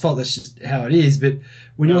NHL's fault, that's just how it is. But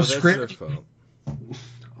when you're their fault.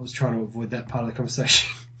 I was trying to avoid that part of the conversation.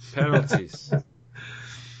 Penalties.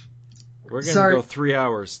 We're going to go 3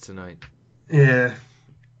 hours tonight. Yeah.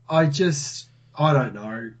 I don't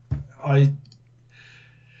know. I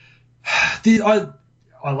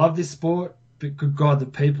love this sport, but good God, the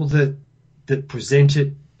people that present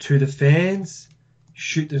it to the fans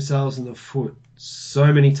shoot themselves in the foot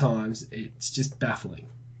so many times. It's just baffling.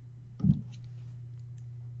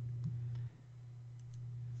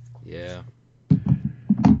 Yeah.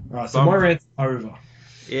 Right, so my rant's over.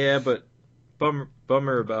 Yeah, but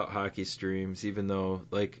bummer about hockey streams, even though,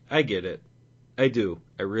 like, I get it. I do.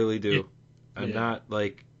 I really do. Yeah. I'm not,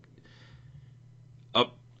 like,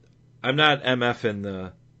 I'm not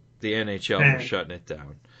MFing the NHL for shutting it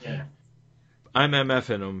down. Yeah. I'm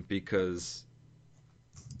MFing them because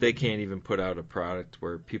they can't even put out a product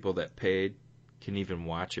where people that paid can even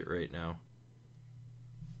watch it right now.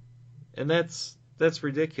 And that's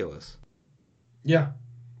ridiculous. Yeah.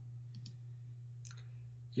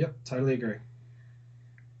 Yep, totally agree.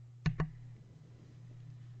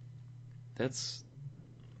 That's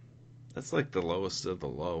like the lowest of the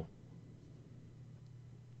low.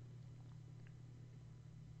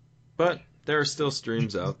 But there are still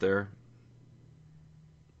streams out there.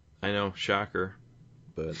 I know, shocker,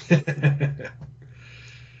 but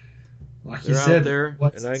like they're you said, out there,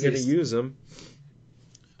 and I'm going to use them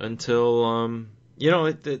until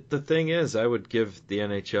the thing is, I would give the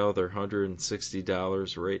NHL their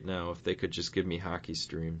 $160 right now if they could just give me hockey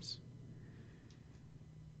streams,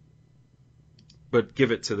 but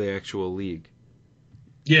give it to the actual league.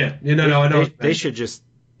 Yeah, I know. They should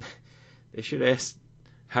ask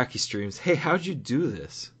hockey streams, hey, how'd you do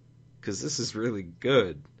this? Because this is really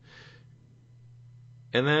good.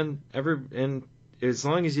 And then and as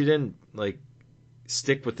long as you didn't like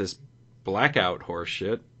stick with this blackout horse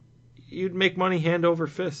shit, you'd make money hand over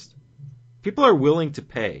fist. People are willing to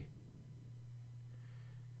pay.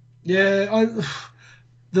 Yeah,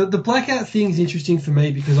 the blackout thing is interesting for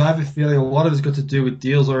me because I have a feeling a lot of it's got to do with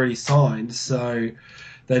deals already signed, so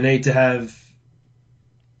they need to have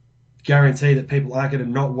guarantee that people aren't going to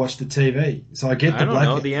not watch the TV. So I get the blackout. I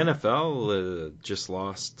don't know. The NFL just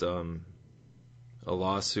lost a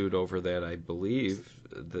lawsuit over that, I believe.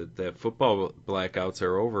 That football blackouts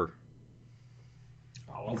are over.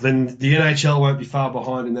 Oh, well, then the NHL won't be far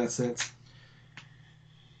behind in that sense.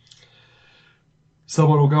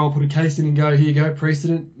 Someone will go and put a case in and go, here you go,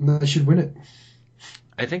 precedent, and they should win it.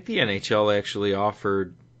 I think the NHL actually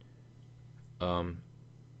offered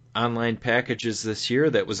online packages this year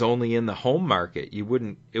that was only in the home market. It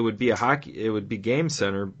would be Game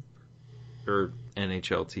Center or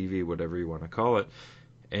NHL TV, whatever you want to call it,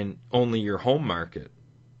 and only your home market.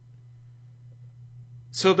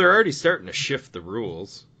 So they're already starting to shift the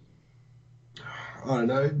rules. I don't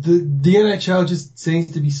know. The NHL just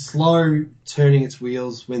seems to be slow turning its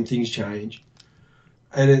wheels when things change,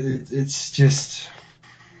 and it's just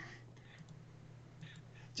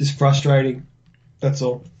frustrating. That's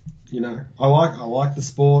all. I like the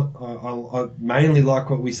sport. I mainly like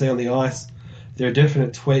what we see on the ice. There are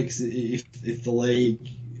definite tweaks if the league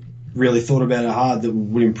really thought about it hard that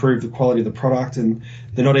would improve the quality of the product, and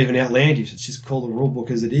they're not even outlandish. It's just call the rule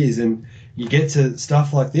book as it is, and you get to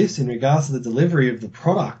stuff like this in regards to the delivery of the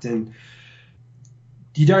product, and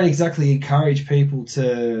you don't exactly encourage people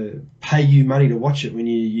to pay you money to watch it when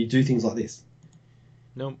you do things like this.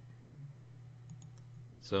 Nope.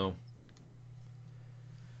 So,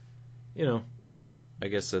 I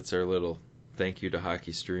guess that's our little thank you to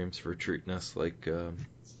Hockey Streams for treating us like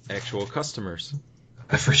actual customers.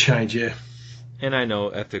 For a change, yeah. And I know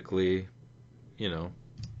ethically, you know,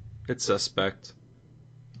 it's suspect,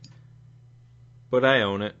 but I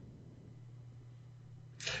own it.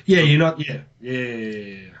 Yeah, For, you're not. Yeah,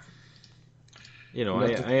 yeah. you know,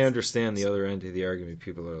 You're not I the. understand the other end of the argument.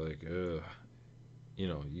 People are like, ugh, you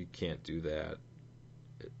know, you can't do that.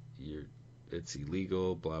 You're, it's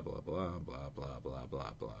illegal. Blah blah blah blah blah blah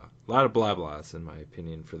blah blah. A lot of blah blahs, in my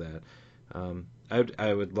opinion, for that.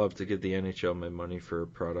 I would love to give the NHL my money for a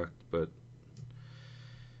product, but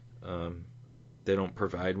they don't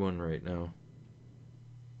provide one right now.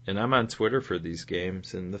 And I'm on Twitter for these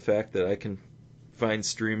games, and the fact that I can find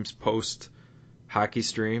streams post hockey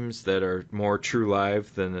streams that are more true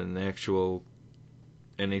live than an actual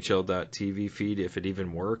NHL.TV feed, if it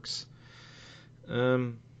even works,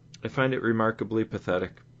 I find it remarkably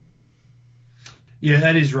pathetic. Yeah,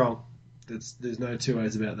 that is wrong. There's no two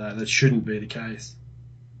ways about that. That shouldn't be the case.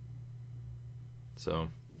 So,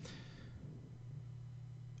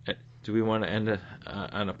 do we want to end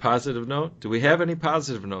on a positive note? Do we have any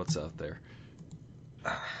positive notes out there?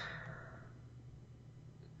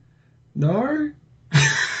 No.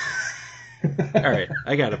 All right,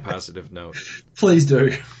 I got a positive note. Please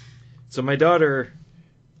do. So my daughter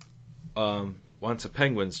wants a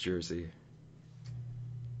Penguins jersey.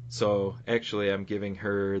 So actually, I'm giving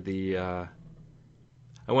her the. I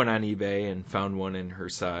went on eBay and found one in her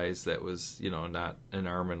size that was, you know, not an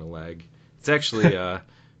arm and a leg. It's actually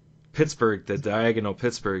Pittsburgh, the diagonal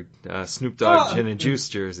Pittsburgh Snoop Dogg Gin and Juice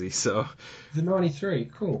jersey. So the 93,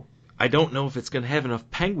 cool. I don't know if it's going to have enough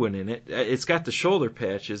penguin in it. It's got the shoulder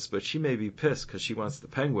patches, but she may be pissed because she wants the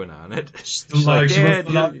penguin on it. She's like,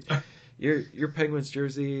 Dad, your Penguins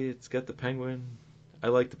jersey, it's got the penguin. I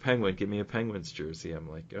like the penguin. Give me a Penguins jersey. I'm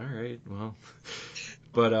like, all right, well.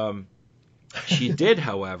 But she did,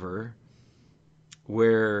 however,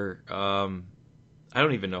 wear, I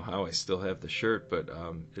don't even know how I still have the shirt, but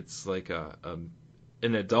it's like an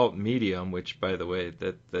adult medium, which, by the way,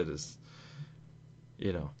 that is,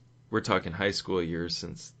 you know, we're talking high school years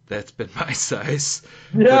since that's been my size.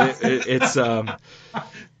 Yeah. But it's a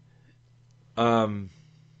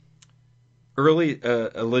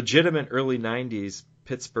legitimate early 90s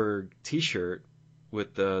Pittsburgh t-shirt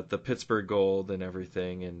with the Pittsburgh gold and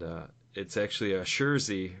everything, and it's actually a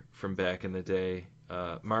jersey from back in the day,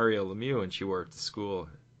 Mario Lemieux, and she wore it to school.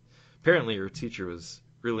 Apparently her teacher was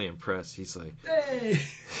really impressed. He's like, Hey.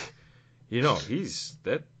 You know,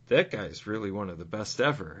 that guy's really one of the best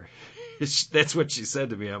ever. That's what she said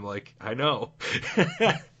to me. I'm like, I know.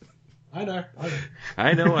 I know.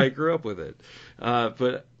 I know. I grew up with it.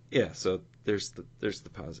 But yeah, so there's the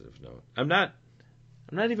positive note. I'm not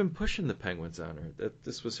even pushing the Penguins on her.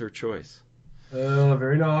 This was her choice. Oh,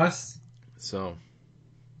 very nice. So,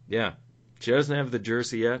 yeah, she doesn't have the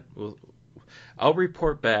jersey yet. I'll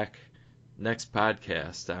report back next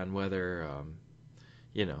podcast on whether,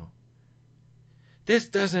 you know, this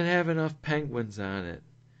doesn't have enough Penguins on it.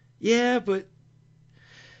 Yeah, but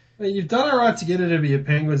I mean, you've done all right to get her to be a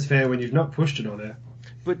Penguins fan when you've not pushed it on her.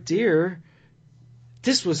 But dear,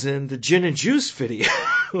 this was in the Gin and Juice video.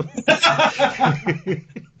 Do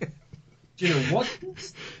you know what?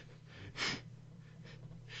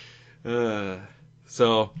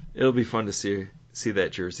 So it'll be fun to see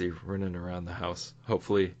that jersey running around the house.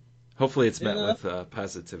 Hopefully it's met with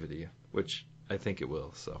positivity, which I think it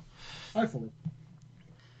will. So Hopefully.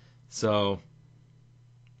 So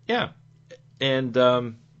yeah, and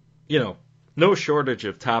you know, no shortage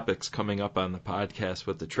of topics coming up on the podcast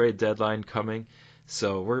with the trade deadline coming.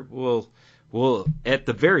 So we'll at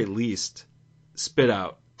the very least spit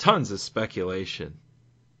out tons of speculation,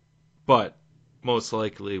 but most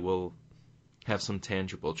likely we'll have some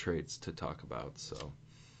tangible trades to talk about. So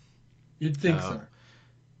You'd think so.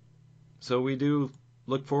 So we do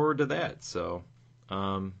look forward to that. So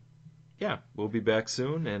yeah, we'll be back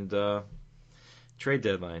soon, and trade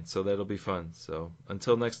deadline, so that'll be fun. So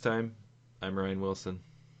until next time, I'm Ryan Wilson.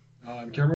 I'm Cameron.